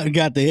 I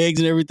got the eggs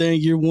and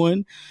everything. Year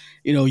one,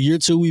 year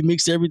two we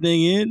mixed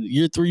everything in.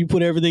 Year three you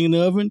put everything in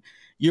the oven.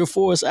 Year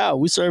four is out.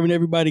 We serving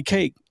everybody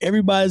cake.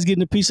 Everybody's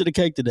getting a piece of the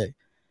cake today.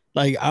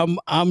 Like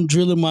I'm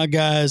drilling my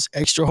guys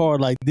extra hard.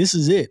 Like this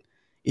is it.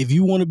 If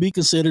you want to be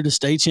considered a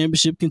state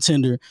championship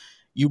contender,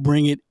 you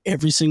bring it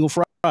every single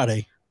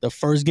Friday. The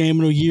first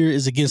game of the year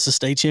is against a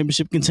state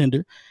championship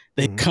contender.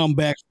 They come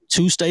back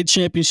 2 state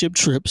championship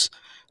trips.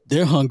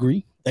 They're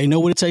hungry. They know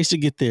what it takes to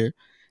get there.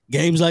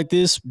 Games like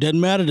this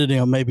doesn't matter to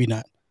them, maybe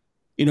not.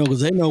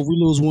 Because they know if we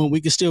lose one, we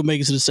can still make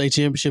it to the state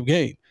championship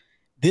game.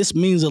 This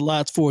means a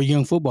lot for a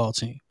young football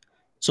team.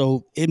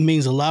 So it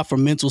means a lot for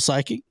mental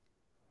psyche.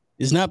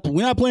 We're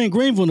not playing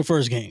Greenville in the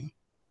first game.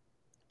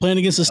 Playing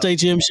against a state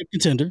championship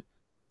contender.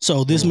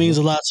 So this means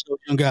a lot to those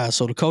young guys.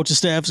 So the coaching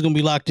staff is going to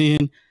be locked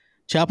in.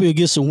 Chapel Hill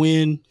gets a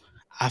win.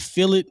 I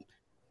feel it.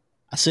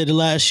 I said it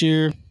last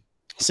year.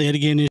 I'll say it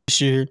again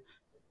this year.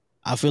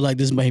 I feel like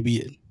this may be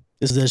it.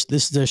 This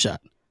is their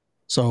shot.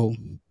 So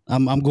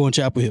I'm going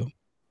Chapel Hill.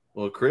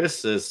 Well, Chris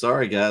says,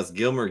 sorry, guys,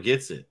 Gilmer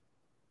gets it.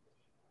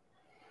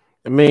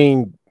 I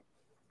mean,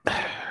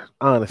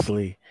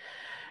 honestly.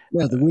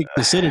 Yeah, we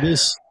consider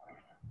this.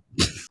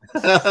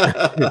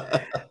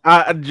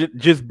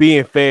 Just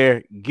being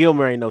fair,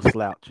 Gilmer ain't no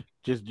slouch.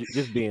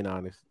 Just being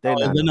honest. They're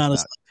not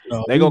slouch.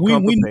 No. They gonna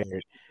come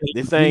prepared.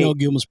 This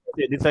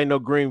ain't no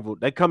Greenville.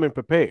 They coming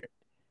prepared.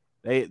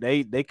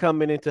 They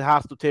coming into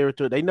hostile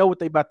territory. They know what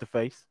they about to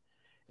face.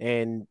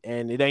 And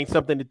it ain't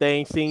something that they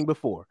ain't seen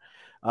before.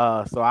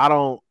 So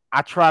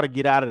I try to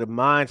get out of the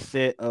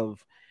mindset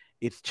of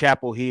it's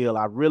Chapel Hill.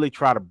 I really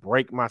try to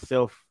break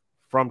myself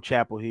from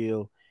Chapel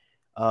Hill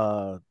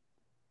so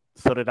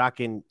that I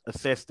can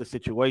assess the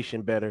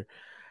situation better.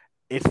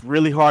 It's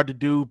really hard to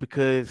do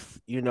because,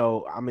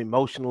 I'm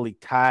emotionally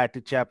tied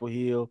to Chapel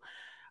Hill.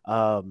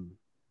 And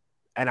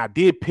I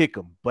did pick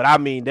them. But, I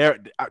mean, there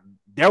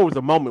was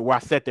a moment where I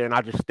sat there and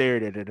I just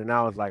stared at it and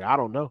I was like, I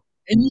don't know.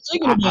 And you're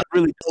thinking about I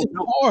really don't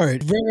know.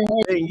 Hard, very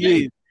hard. The thing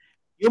is,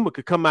 Gilmer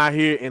could come out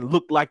here and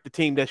look like the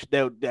team that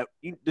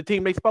the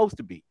team they're supposed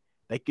to be.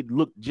 They could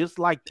look just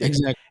like that.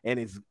 Exactly. And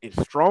as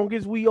strong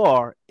as we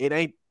are, it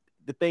ain't.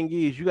 The thing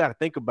is, you got to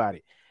think about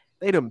it.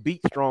 They done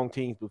beat strong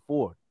teams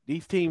before.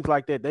 These teams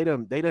like that, they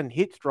done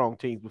hit strong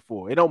teams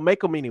before. It don't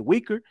make them any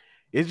weaker.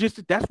 It's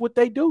just that's what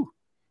they do.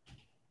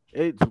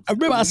 I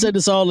remember I said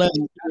this all last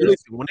year.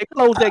 Listen, when they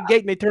close that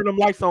gate and they turn them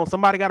lights on,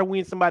 somebody got to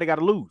win, somebody got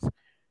to lose.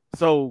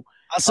 So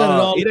I said it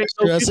all. It ain't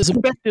no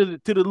disrespect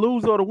to the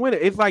loser or the winner.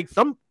 It's like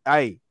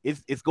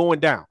it's going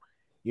down,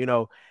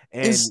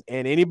 and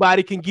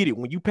anybody can get it.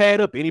 When you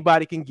pad up,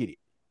 anybody can get it.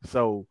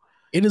 So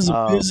it is.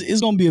 It's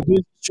going to be a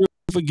big trip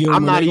for Gilmer.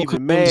 I'm not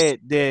even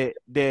mad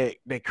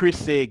that Chris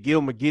said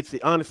Gilmer gets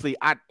it. Honestly,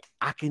 I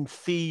can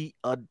see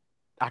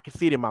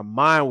it in my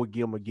mind where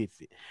Gilmer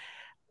gets it.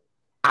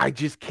 I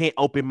just can't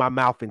open my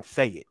mouth and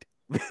say it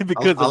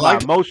because of my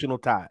emotional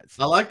ties.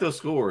 I like those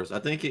scores. I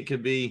think it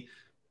could be.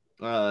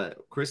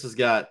 Chris has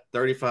got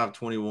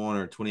 35-21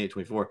 or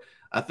 28-24.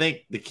 I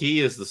think the key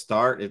is the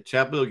start. If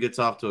Chapel Hill gets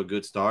off to a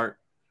good start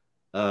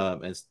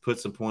and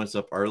puts some points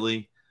up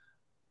early,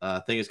 I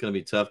think it's going to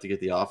be tough to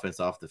get the offense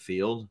off the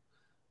field.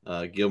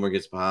 Gilmer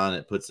gets behind,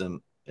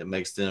 it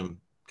makes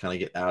them kind of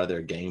get out of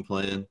their game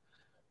plan.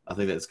 I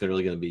think that's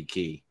really going to be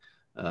key.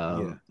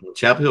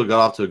 Chapel Hill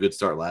got off to a good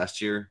start last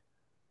year.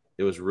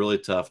 It was really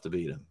tough to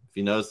beat them. If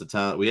you notice the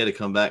time, we had to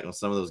come back on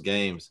some of those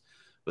games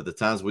But the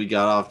times we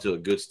got off to a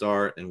good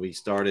start and we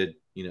started,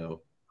 and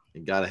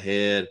got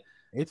ahead,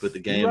 put the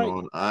game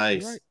on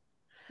ice,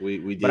 we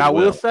did. But I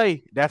will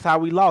say that's how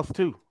we lost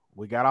too.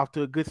 We got off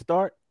to a good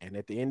start, and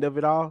at the end of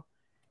it all,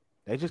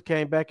 they just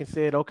came back and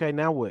said, "Okay,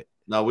 now what?"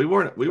 No, we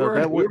weren't. We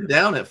were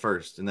down at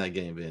first in that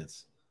game,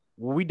 Vince.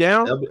 Were we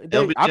down?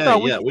 LBJ, I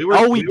thought we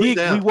were. We did.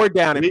 Down. We were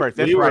down at first.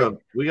 That's right.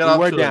 We got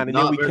off to down, a and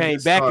then we came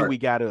back start. and we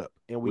got up,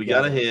 and we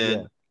got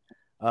ahead.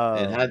 Yeah.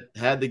 And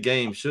had the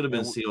game should have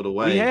been sealed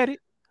away. We had it,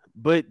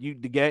 but the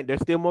game.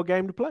 There's still more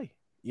game to play.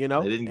 They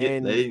didn't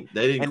get. They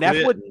didn't.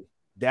 And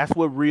that's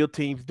what real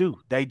teams do.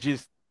 They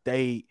just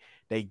they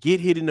get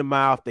hit in the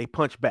mouth. They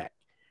punch back.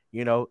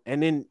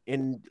 And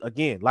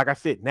again, like I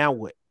said, now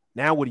what?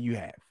 Now what do you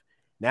have?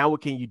 Now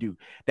what can you do?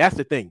 That's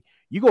the thing.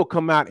 You gonna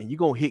come out and you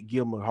gonna hit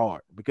Gilmer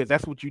hard because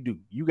that's what you do.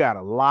 You got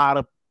a lot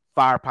of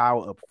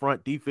firepower up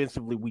front.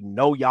 Defensively, we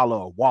know y'all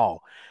are a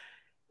wall.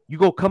 You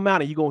gonna come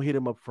out and you gonna hit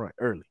him up front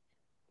early.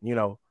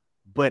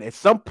 But at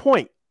some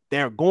point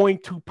they're going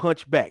to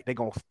punch back. They're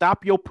gonna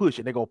stop your push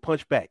and they're gonna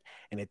punch back.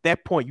 And at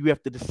that point, you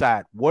have to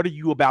decide what are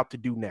you about to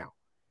do now.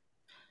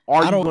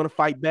 Are you gonna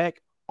fight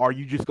back? Or are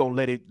you just gonna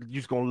let it? You're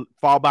just gonna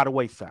fall by the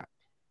wayside?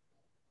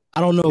 I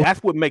don't know.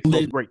 That's what makes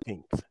those great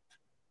teams.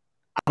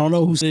 I don't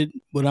know who said,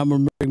 but I'm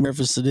remembering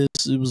reference to this.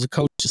 It was a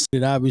coach that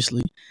said,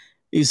 obviously,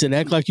 he said,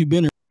 "Act like you've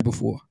been here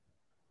before."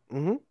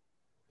 Mm-hmm.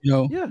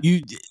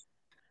 You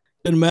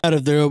doesn't matter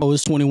if they're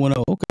it's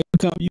 21-0.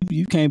 Okay,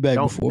 you came back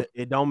before.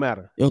 It don't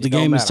matter. The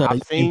game is tight.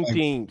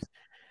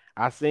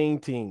 I've seen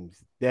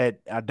teams that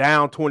are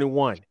down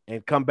 21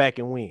 and come back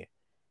and win.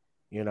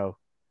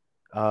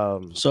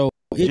 So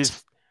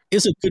it's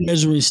a good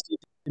measuring stick.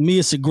 To me,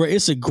 it's a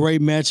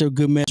great matchup,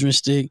 good measuring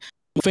stick.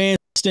 From a fan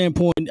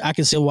standpoint, I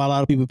can see why a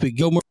lot of people pick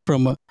Gilmer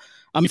from a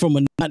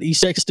not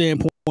East Texas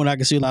standpoint. I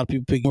can see a lot of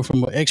people pick Gilmer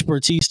from an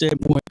expertise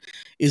standpoint.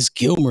 It's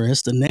Gilmer.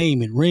 It's the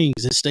name. It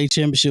rings. It's state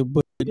championship.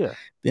 But then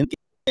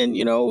again,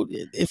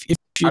 if you're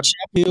Chapel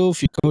Hill,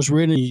 if you're Coach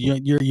Redden,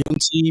 you're a young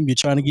team, you're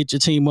trying to get your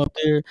team up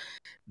there.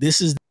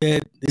 This is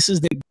that game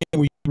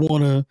where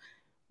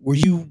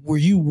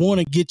you want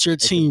to get your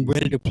team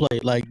ready to play.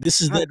 Like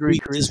this is that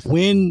week. Just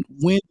win.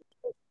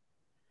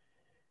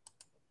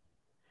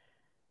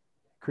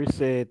 Chris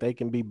said they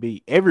can be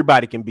beat.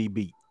 Everybody can be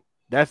beat.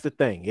 That's the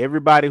thing.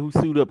 Everybody who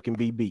suit up can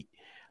be beat.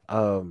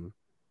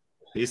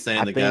 He's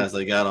saying the guys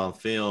they got on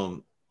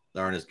film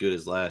aren't as good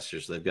as last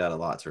year, so they've got a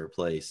lot to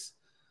replace.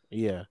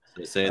 Yeah.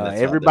 So saying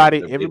everybody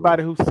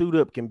who suit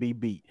up can be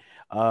beat.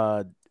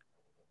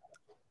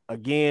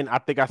 Again, I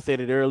think I said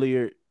it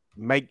earlier.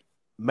 Make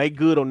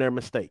good on their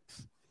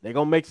mistakes. They're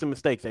gonna make some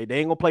mistakes. They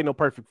ain't gonna play no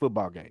perfect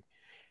football game.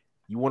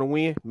 You want to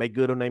win? Make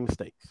good on their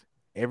mistakes.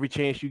 Every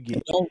chance you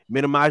get,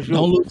 minimize your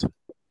lose.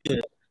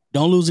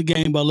 Don't lose a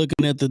game by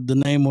looking at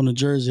the name on the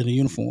jersey and the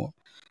uniform.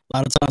 A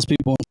lot of times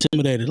people are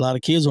intimidated. A lot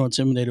of kids are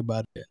intimidated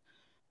by that.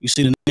 You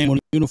see the name on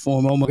the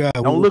uniform, oh my God.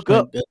 Don't look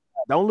up.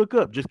 Don't look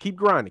up. Just keep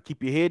grinding.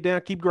 Keep your head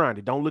down. Keep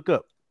grinding. Don't look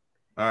up.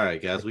 All right,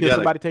 guys.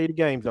 Somebody tell you the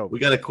game's over. We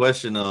got a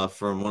question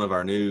from one of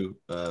our new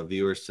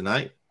viewers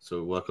tonight.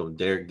 So welcome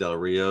Derek Del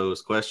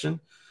Rio's question.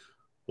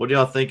 What are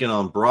y'all thinking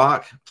on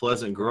Brock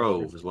Pleasant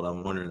Grove is what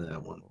I'm wondering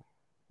that one.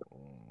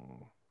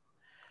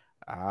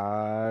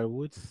 I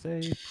would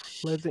say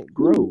Pleasant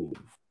Grove.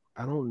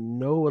 I don't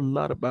know a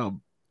lot about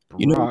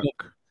Brock.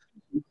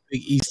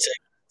 Big East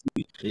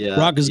Texas. Yeah,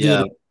 Brock is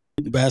good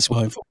at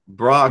basketball.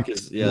 Brock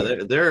is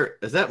they're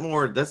is that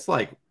more? That's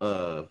like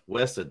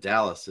west of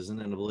Dallas, isn't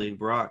it? I believe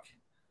Brock.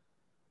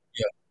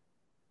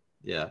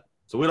 Yeah.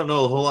 So we don't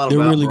know a whole lot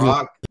about really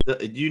Brock.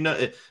 Good.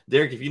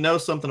 Derek, if you know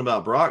something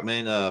about Brock,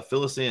 man,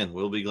 fill us in.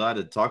 We'll be glad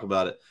to talk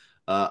about it.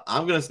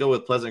 I'm going to go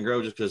with Pleasant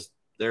Grove just because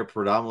they're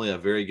predominantly a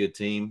very good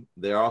team.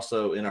 They're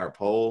also in our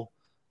poll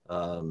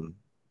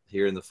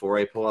here in the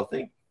 4A poll.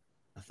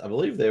 I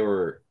believe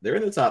they're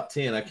in the top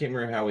 10. I can't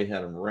remember how we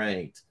had them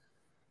ranked.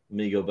 Let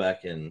me go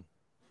back and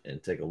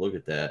take a look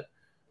at that.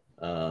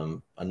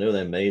 I know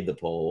they made the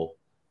poll.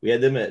 We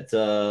had them at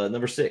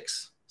number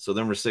 6. So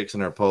number 6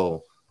 in our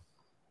poll.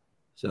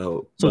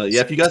 So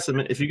yeah, if you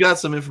got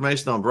some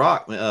information on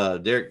Brock,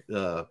 Derek,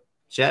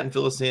 chat and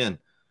fill us in.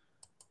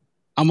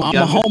 I'm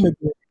a homer.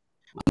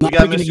 We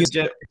got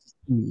Mr.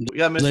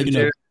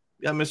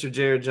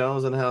 Jared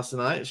Jones in the house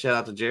tonight. Shout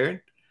out to Jared.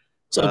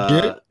 What's up,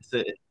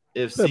 Jared?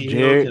 If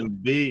C-Hill can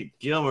beat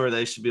Gilmer,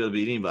 they should be able to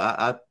beat him. But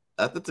I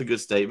that's a good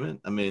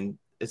statement. I mean,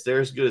 they're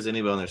as good as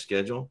anybody on their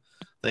schedule.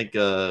 I think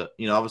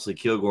obviously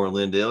Kilgore and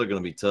Lindale are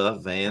going to be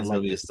tough. Van's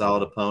going to be a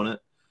solid opponent,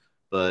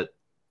 but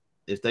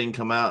if they can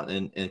come out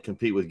and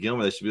compete with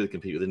Gilmer, they should be able to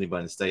compete with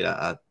anybody in the state.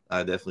 I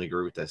definitely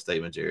agree with that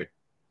statement, Jared.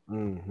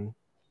 Mm-hmm.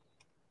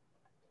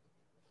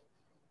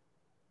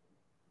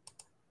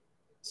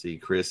 See,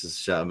 Chris is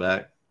shouting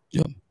back.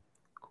 Yep.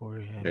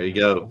 Corey. There you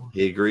go.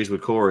 He agrees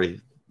with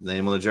Corey.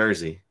 Name on the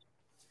jersey.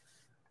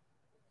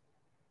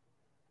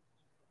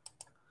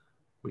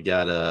 We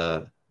got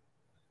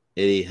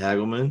Eddie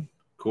Hagelman.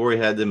 Corey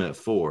had them at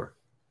 4.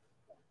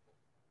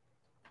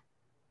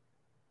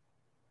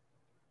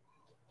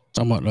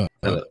 Talking about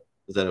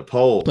is that a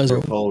poll? Or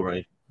a poll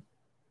rank?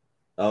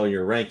 Oh,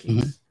 your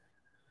rankings.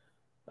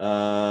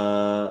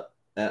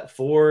 At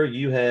 4,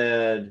 you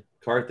had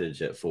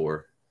Carthage at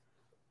 4.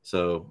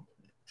 So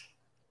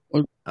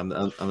I'm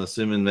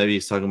assuming maybe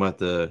he's talking about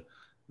the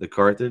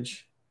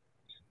Carthage.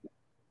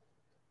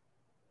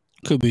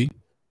 Could be.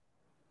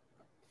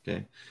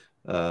 Okay.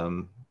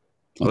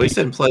 He's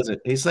saying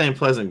Pleasant. He's saying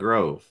Pleasant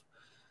Grove.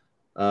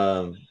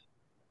 Going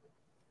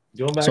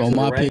back to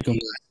my pick,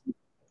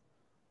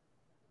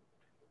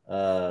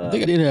 I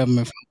think I did have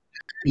him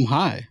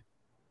high.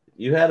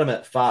 You had him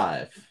at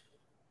 5.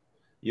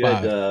 You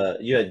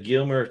had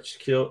Gilmer,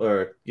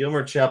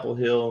 Chapel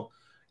Hill,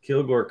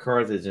 Kilgore,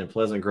 Carthage, and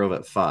Pleasant Grove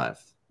at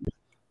 5.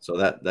 So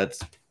that's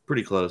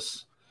pretty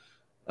close.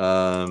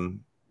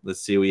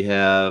 Let's see. We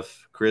have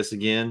Chris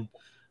again.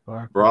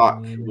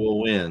 Brock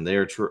will win. They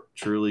are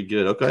truly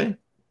good. Okay.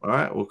 All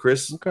right. Well,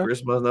 Chris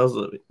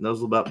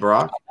knows about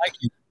Brock.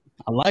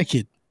 I like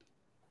it.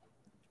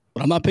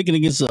 But I'm not picking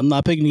against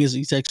the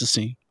East Texas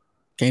team.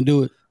 Can't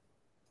do it.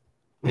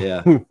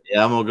 Yeah. I'm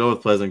gonna go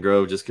with Pleasant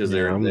Grove just because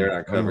they're in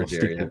our coverage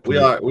area. We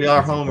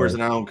are homers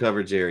in our own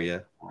coverage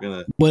area.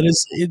 But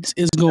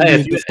it's going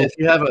to be.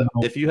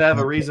 If you have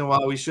a reason why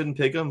we shouldn't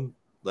pick them,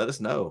 let us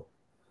know.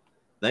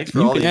 Thanks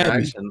for all the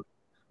interaction.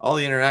 All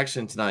the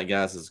interaction tonight,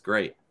 guys, is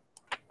great.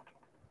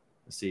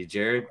 Let's see,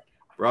 Jared.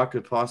 Brock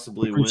could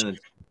possibly win a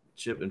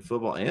chip in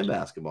football and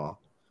basketball.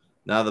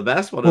 Now the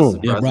basketball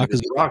doesn't surprise me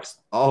because Brock's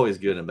always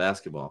good in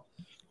basketball.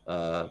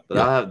 But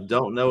I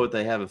don't know what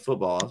they have in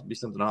football. That'll be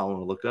something I want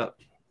to look up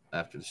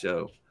after the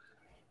show.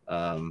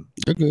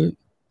 They're good.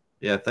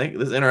 Yeah,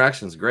 this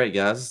interaction is great,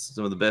 guys. This is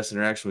some of the best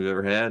interaction we've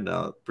ever had.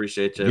 I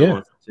appreciate you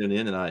everyone for tuning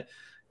in tonight.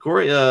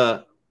 Corey,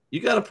 you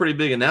got a pretty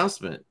big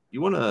announcement.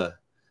 You wanna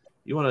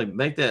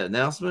make that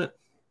announcement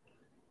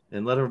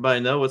and let everybody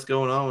know what's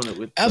going on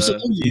with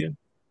Absolutely. You?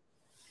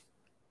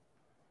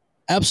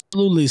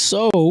 Absolutely.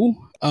 So,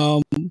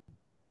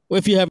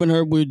 if you haven't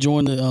heard, we're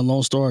joining the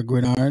Lone Star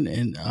Gridiron,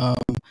 and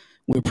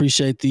we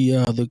appreciate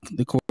the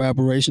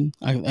collaboration.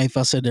 If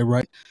I said that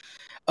right.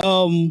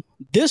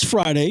 This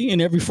Friday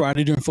and every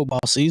Friday during football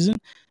season,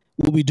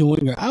 I'll be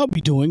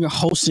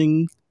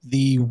hosting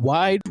the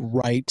Wide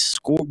Right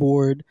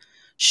Scoreboard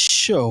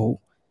show,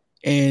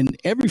 and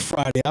every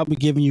Friday I'll be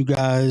giving you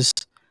guys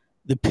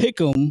the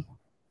Pick'em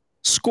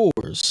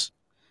scores,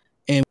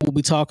 and we'll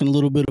be talking a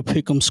little bit of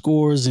Pick'em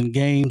scores and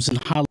games and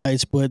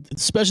highlights. But the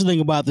special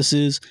thing about this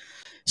is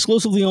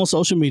exclusively on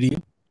social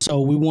media,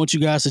 so we want you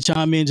guys to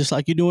chime in just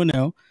like you're doing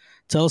now.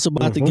 Tell us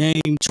about the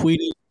game, tweet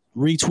it,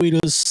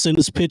 retweet us, send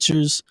us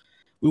pictures.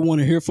 We want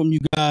to hear from you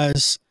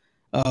guys.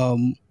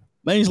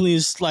 Mainly,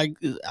 it's like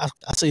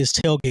I say, it's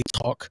tailgate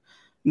talk.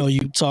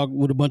 You talk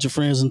with a bunch of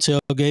friends and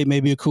tailgate,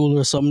 maybe a cooler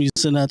or something. You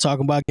sit there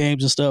talking about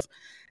games and stuff.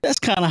 That's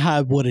kind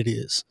of what it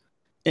is.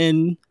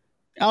 And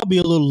I'll be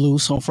a little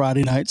loose on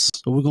Friday nights,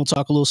 so we're gonna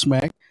talk a little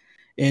smack,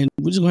 and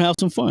we're just gonna have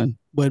some fun.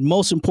 But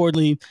most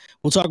importantly,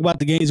 we'll talk about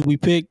the games that we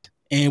picked,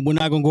 and we're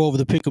not gonna go over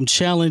the Pick'em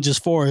challenge as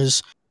far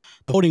as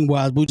voting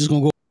wise. We're just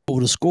gonna go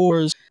over the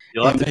scores.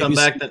 You'll have to come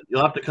back.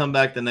 You'll have to come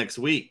back the next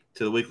week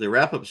to the weekly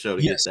wrap-up show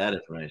to get that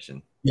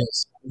information.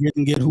 Yes, you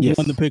can get who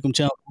won the Pick'em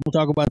challenge. We'll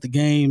talk about the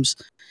games,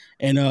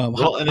 and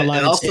also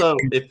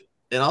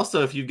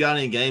if you've got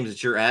any games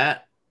that you're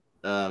at,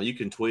 you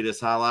can tweet us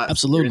highlights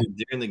absolutely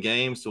during the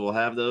game. So we'll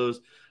have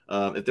those.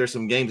 If there's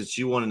some games that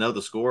you want to know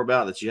the score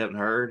about that you haven't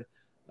heard,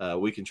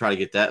 we can try to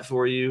get that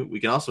for you. We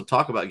can also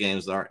talk about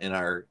games that aren't in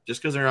our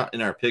just because they're not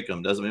in our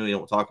Pick'em doesn't mean we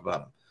don't talk about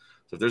them.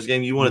 So if there's a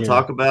game you want to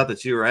talk about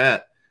that you were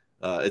at.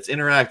 It's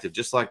interactive,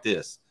 just like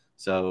this.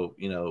 So,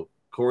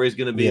 Corey's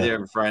going to be there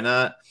on Friday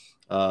night.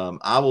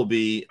 I will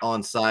be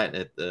on site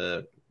at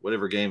the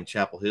whatever game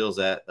Chapel Hill's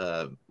at.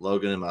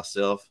 Logan and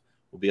myself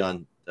will be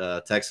on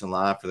Texan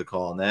Live for the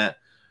call on that.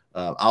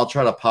 I'll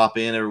try to pop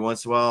in every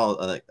once in a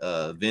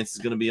while. Vince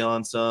is going to be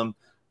on some,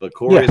 but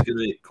Corey's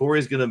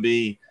going to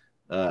be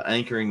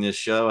anchoring this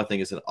show. I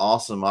think it's an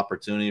awesome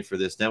opportunity for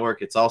this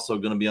network. It's also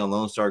going to be on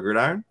Lone Star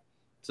Gridiron,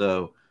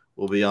 so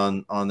we'll be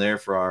on there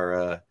for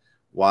our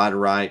Wide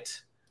Right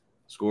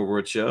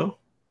Scoreboard show.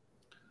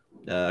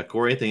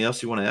 Corey, anything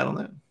else you want to add on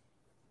that?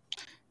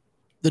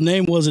 The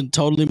name wasn't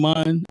totally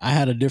mine. I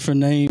had a different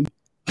name.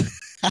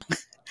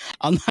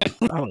 I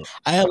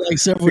had like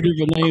several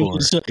different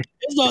names.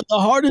 It's not the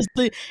hardest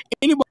thing.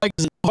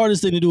 The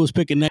hardest thing to do is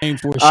pick a name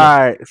for a show. All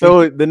right,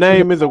 so the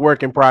name is a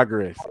work in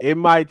progress. It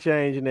might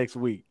change next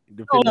week.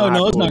 No,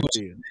 it's not going to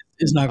change.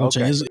 It's not going to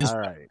change. It's all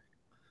right.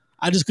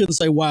 I just couldn't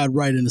say Wide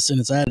Right in a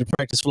sentence. I had to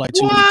practice for like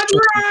 2 weeks. Wide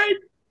Right.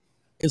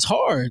 It's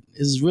hard.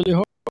 It's really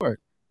hard.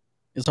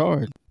 It's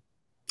hard.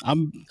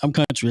 I'm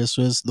country,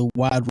 so it's the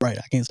Wide Right.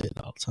 I can't say it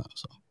all the time.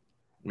 So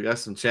we got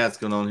some chats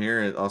going on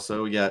here. And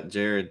also, we got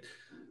Jared.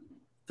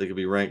 They could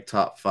be ranked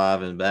top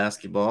 5 in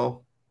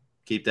basketball.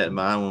 Keep that in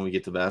mind when we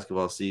get to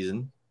basketball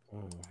season.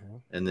 Mm-hmm.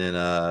 And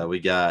then we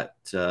got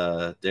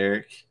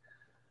Derek.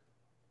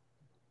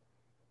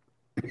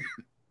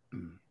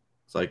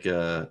 It's like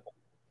got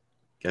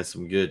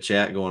some good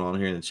chat going on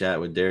here in the chat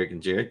with Derek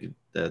and Jared.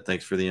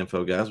 Thanks for the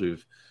info, guys.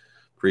 We've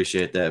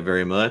appreciate that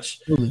very much.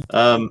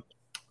 So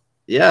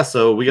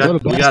we got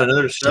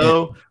another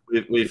show.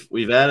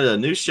 We've added a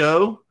new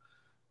show.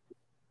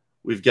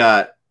 we've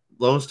got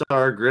Lone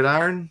Star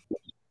Gridiron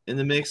in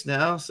the mix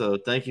now. So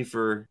thank you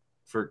for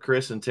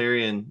Chris and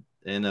Terry and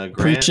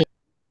Grant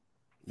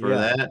for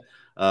that.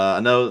 I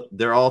know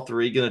they're all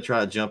three going to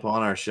try to jump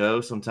on our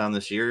show sometime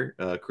this year.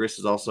 Chris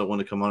is also want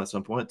to come on at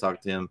some point.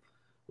 Talk to him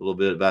a little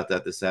bit about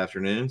that this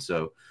afternoon.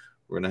 So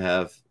we're going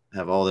to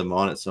have all them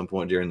on at some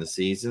point during the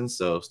season.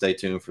 So stay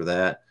tuned for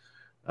that.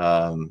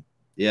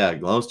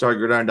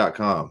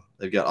 LoneStarGridiron.com.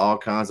 They've got all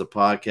kinds of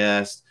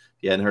podcasts.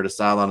 If you hadn't heard of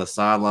Sideline to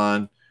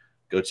Sideline,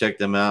 go check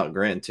them out.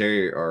 Grant and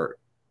Terry are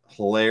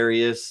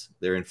hilarious.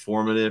 They're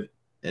informative,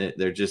 and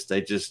they just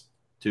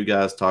two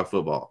guys talk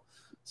football.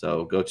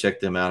 So go check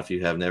them out if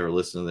you have never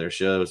listened to their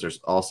shows. There's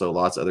also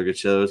lots of other good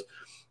shows.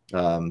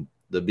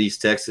 The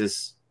Beast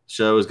Texas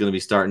show is going to be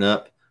starting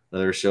up,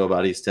 another show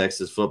about East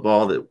Texas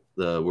football that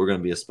we're going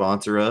to be a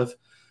sponsor of.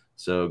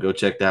 So go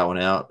check that one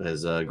out,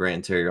 as Grant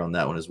and Terry are on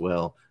that one as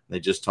well. They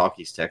just talk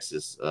East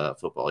Texas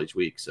football each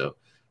week. So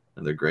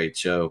another great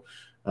show.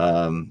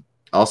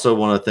 Also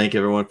want to thank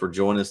everyone for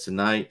joining us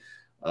tonight.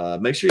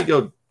 Make sure you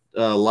go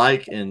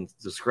like and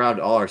subscribe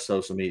to all our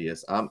social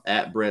medias. I'm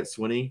at Brett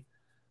Swinney.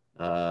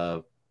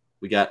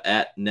 We got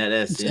at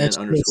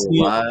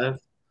NetSN_live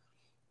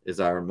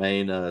is our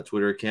main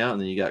Twitter account.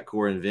 And then you got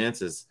Corey and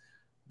Vince.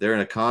 They're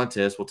in a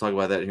contest. We'll talk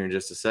about that here in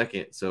just a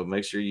second. So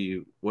make sure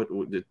you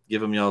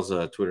give them y'all's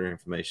Twitter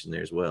information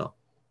there as well.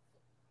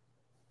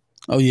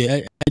 Oh, yeah.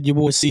 At your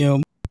boy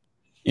CM,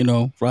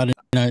 Friday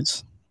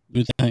nights. What do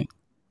you think?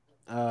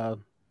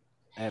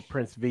 At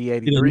Prince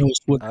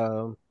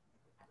V83.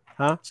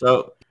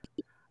 So,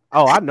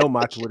 I know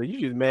my Twitter.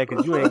 You just mad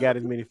because you ain't got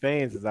as many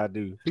fans as I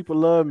do. People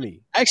love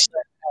me. Actually,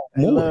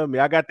 they love me.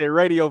 I got that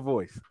radio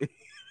voice.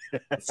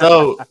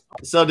 So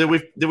did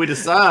we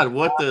decide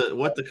what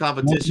the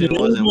competition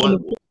was and what?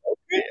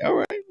 Okay, all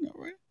right.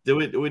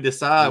 Did we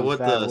decide what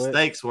the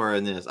stakes were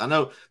in this? I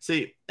know.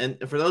 See, and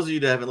for those of you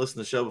that haven't listened to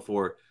the show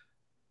before,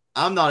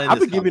 I'm not in. I've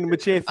been giving them a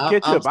chance to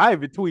catch up. I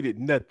haven't tweeted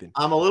nothing.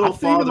 I'm a little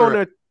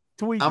farther.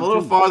 I'm a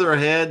little farther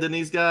ahead than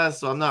these guys,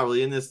 so I'm not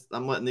really in this.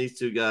 I'm letting these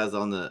two guys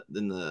in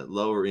the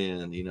lower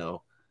end,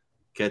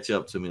 catch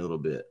up to me a little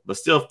bit. But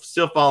still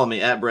follow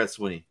me at Brett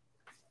Swinney.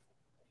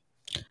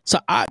 So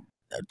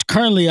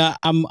currently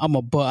I'm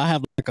above. I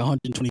have like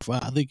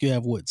 125. I think you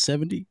have what,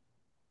 70?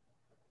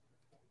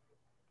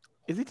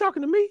 Is he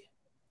talking to me?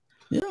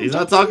 Yeah, he's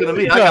not talking to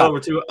me. I got over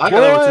 200. I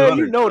got over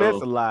 200. You know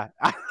that's a lie.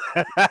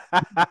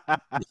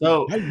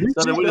 so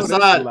then we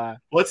decide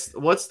what's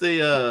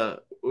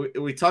the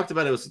we talked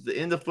about it was the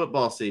end of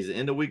football season,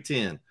 end of week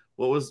 10.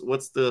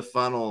 What's the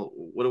final?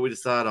 What do we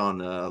decide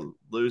on?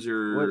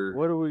 Loser.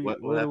 What are we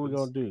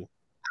gonna do?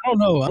 I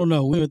don't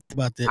know. We went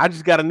about that. I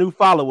just got a new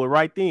follower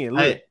right then.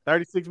 Look,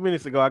 36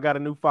 minutes ago, I got a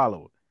new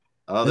follower.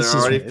 Oh, they're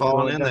already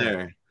falling in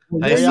there.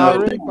 They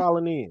already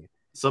falling in.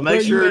 So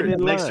make sure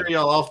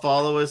y'all all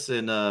follow us,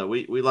 and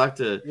we like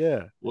to.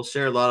 Yeah, we'll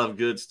share a lot of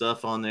good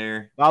stuff on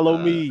there. Follow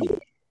me.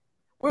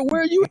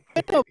 Where are you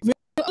at? I was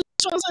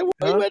trying to say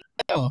where you at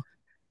now.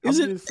 I'm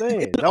just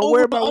saying. Don't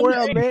worry about where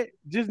I'm at.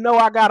 Just know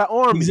I got an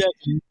army.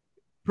 Exactly.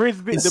 Prince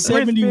Vince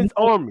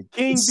Army,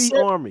 King V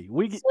Army.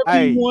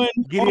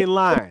 Get in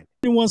line.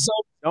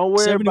 Don't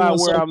worry about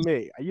where I'm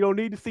at. You don't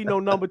need to see no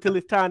number till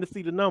it's time to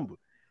see the number.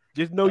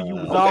 Just know you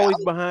was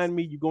always behind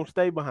me. You're gonna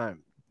stay behind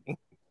me.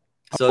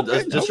 So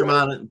just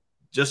remind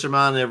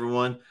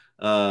everyone,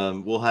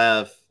 we'll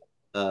have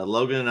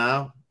Logan and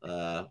I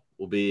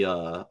will be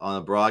on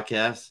a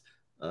broadcast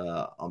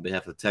on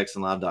behalf of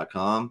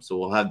TexanLive.com. So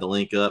we'll have the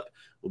link up.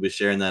 We'll be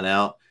sharing that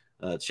out.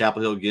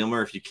 Chapel Hill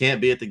Gilmer, if you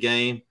can't be at the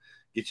game,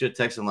 get you a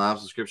Texan Live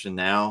subscription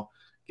now.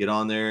 Get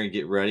on there and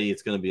get ready.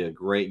 It's going to be a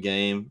great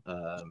game.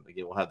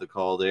 Again, we'll have the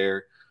call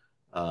there.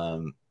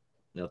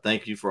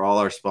 Thank you for all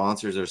our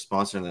sponsors that are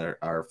sponsoring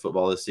our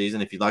football this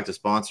season. If you'd like to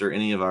sponsor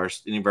any of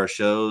our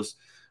shows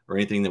or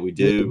anything that we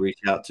do, reach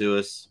out to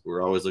us.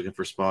 We're always looking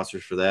for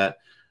sponsors for that.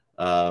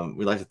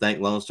 We'd like to thank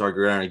Lone Star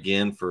Gridiron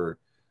again for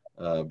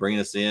bringing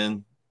us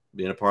in,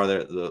 being a part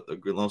of the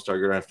Lone Star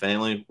Gridiron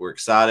family. We're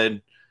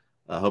excited.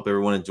 I hope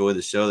everyone enjoyed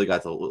the show. They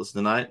got to listen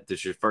tonight. If this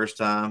is your first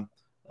time,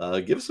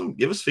 give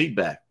us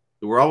feedback.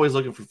 We're always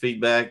looking for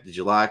feedback. Did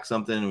you like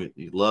something?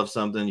 You love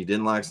something? You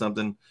didn't like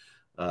something?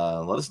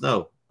 Let us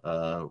know.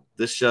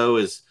 This show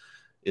is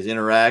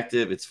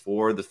interactive. It's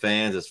for the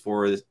fans. It's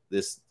for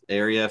this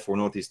area, for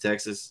Northeast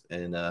Texas,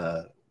 and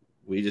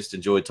we just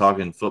enjoy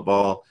talking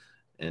football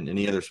and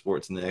any other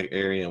sports in the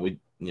area. And we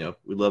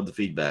love the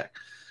feedback.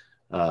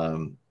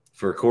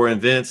 For Corey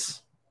and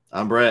Vince,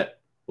 I'm Brett.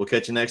 We'll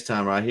catch you next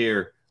time right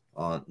here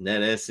on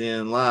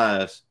NetSN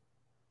Live's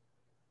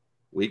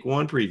Week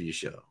 1 preview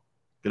show.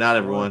 Good night,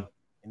 everyone.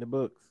 In the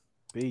books.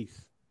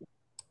 Peace.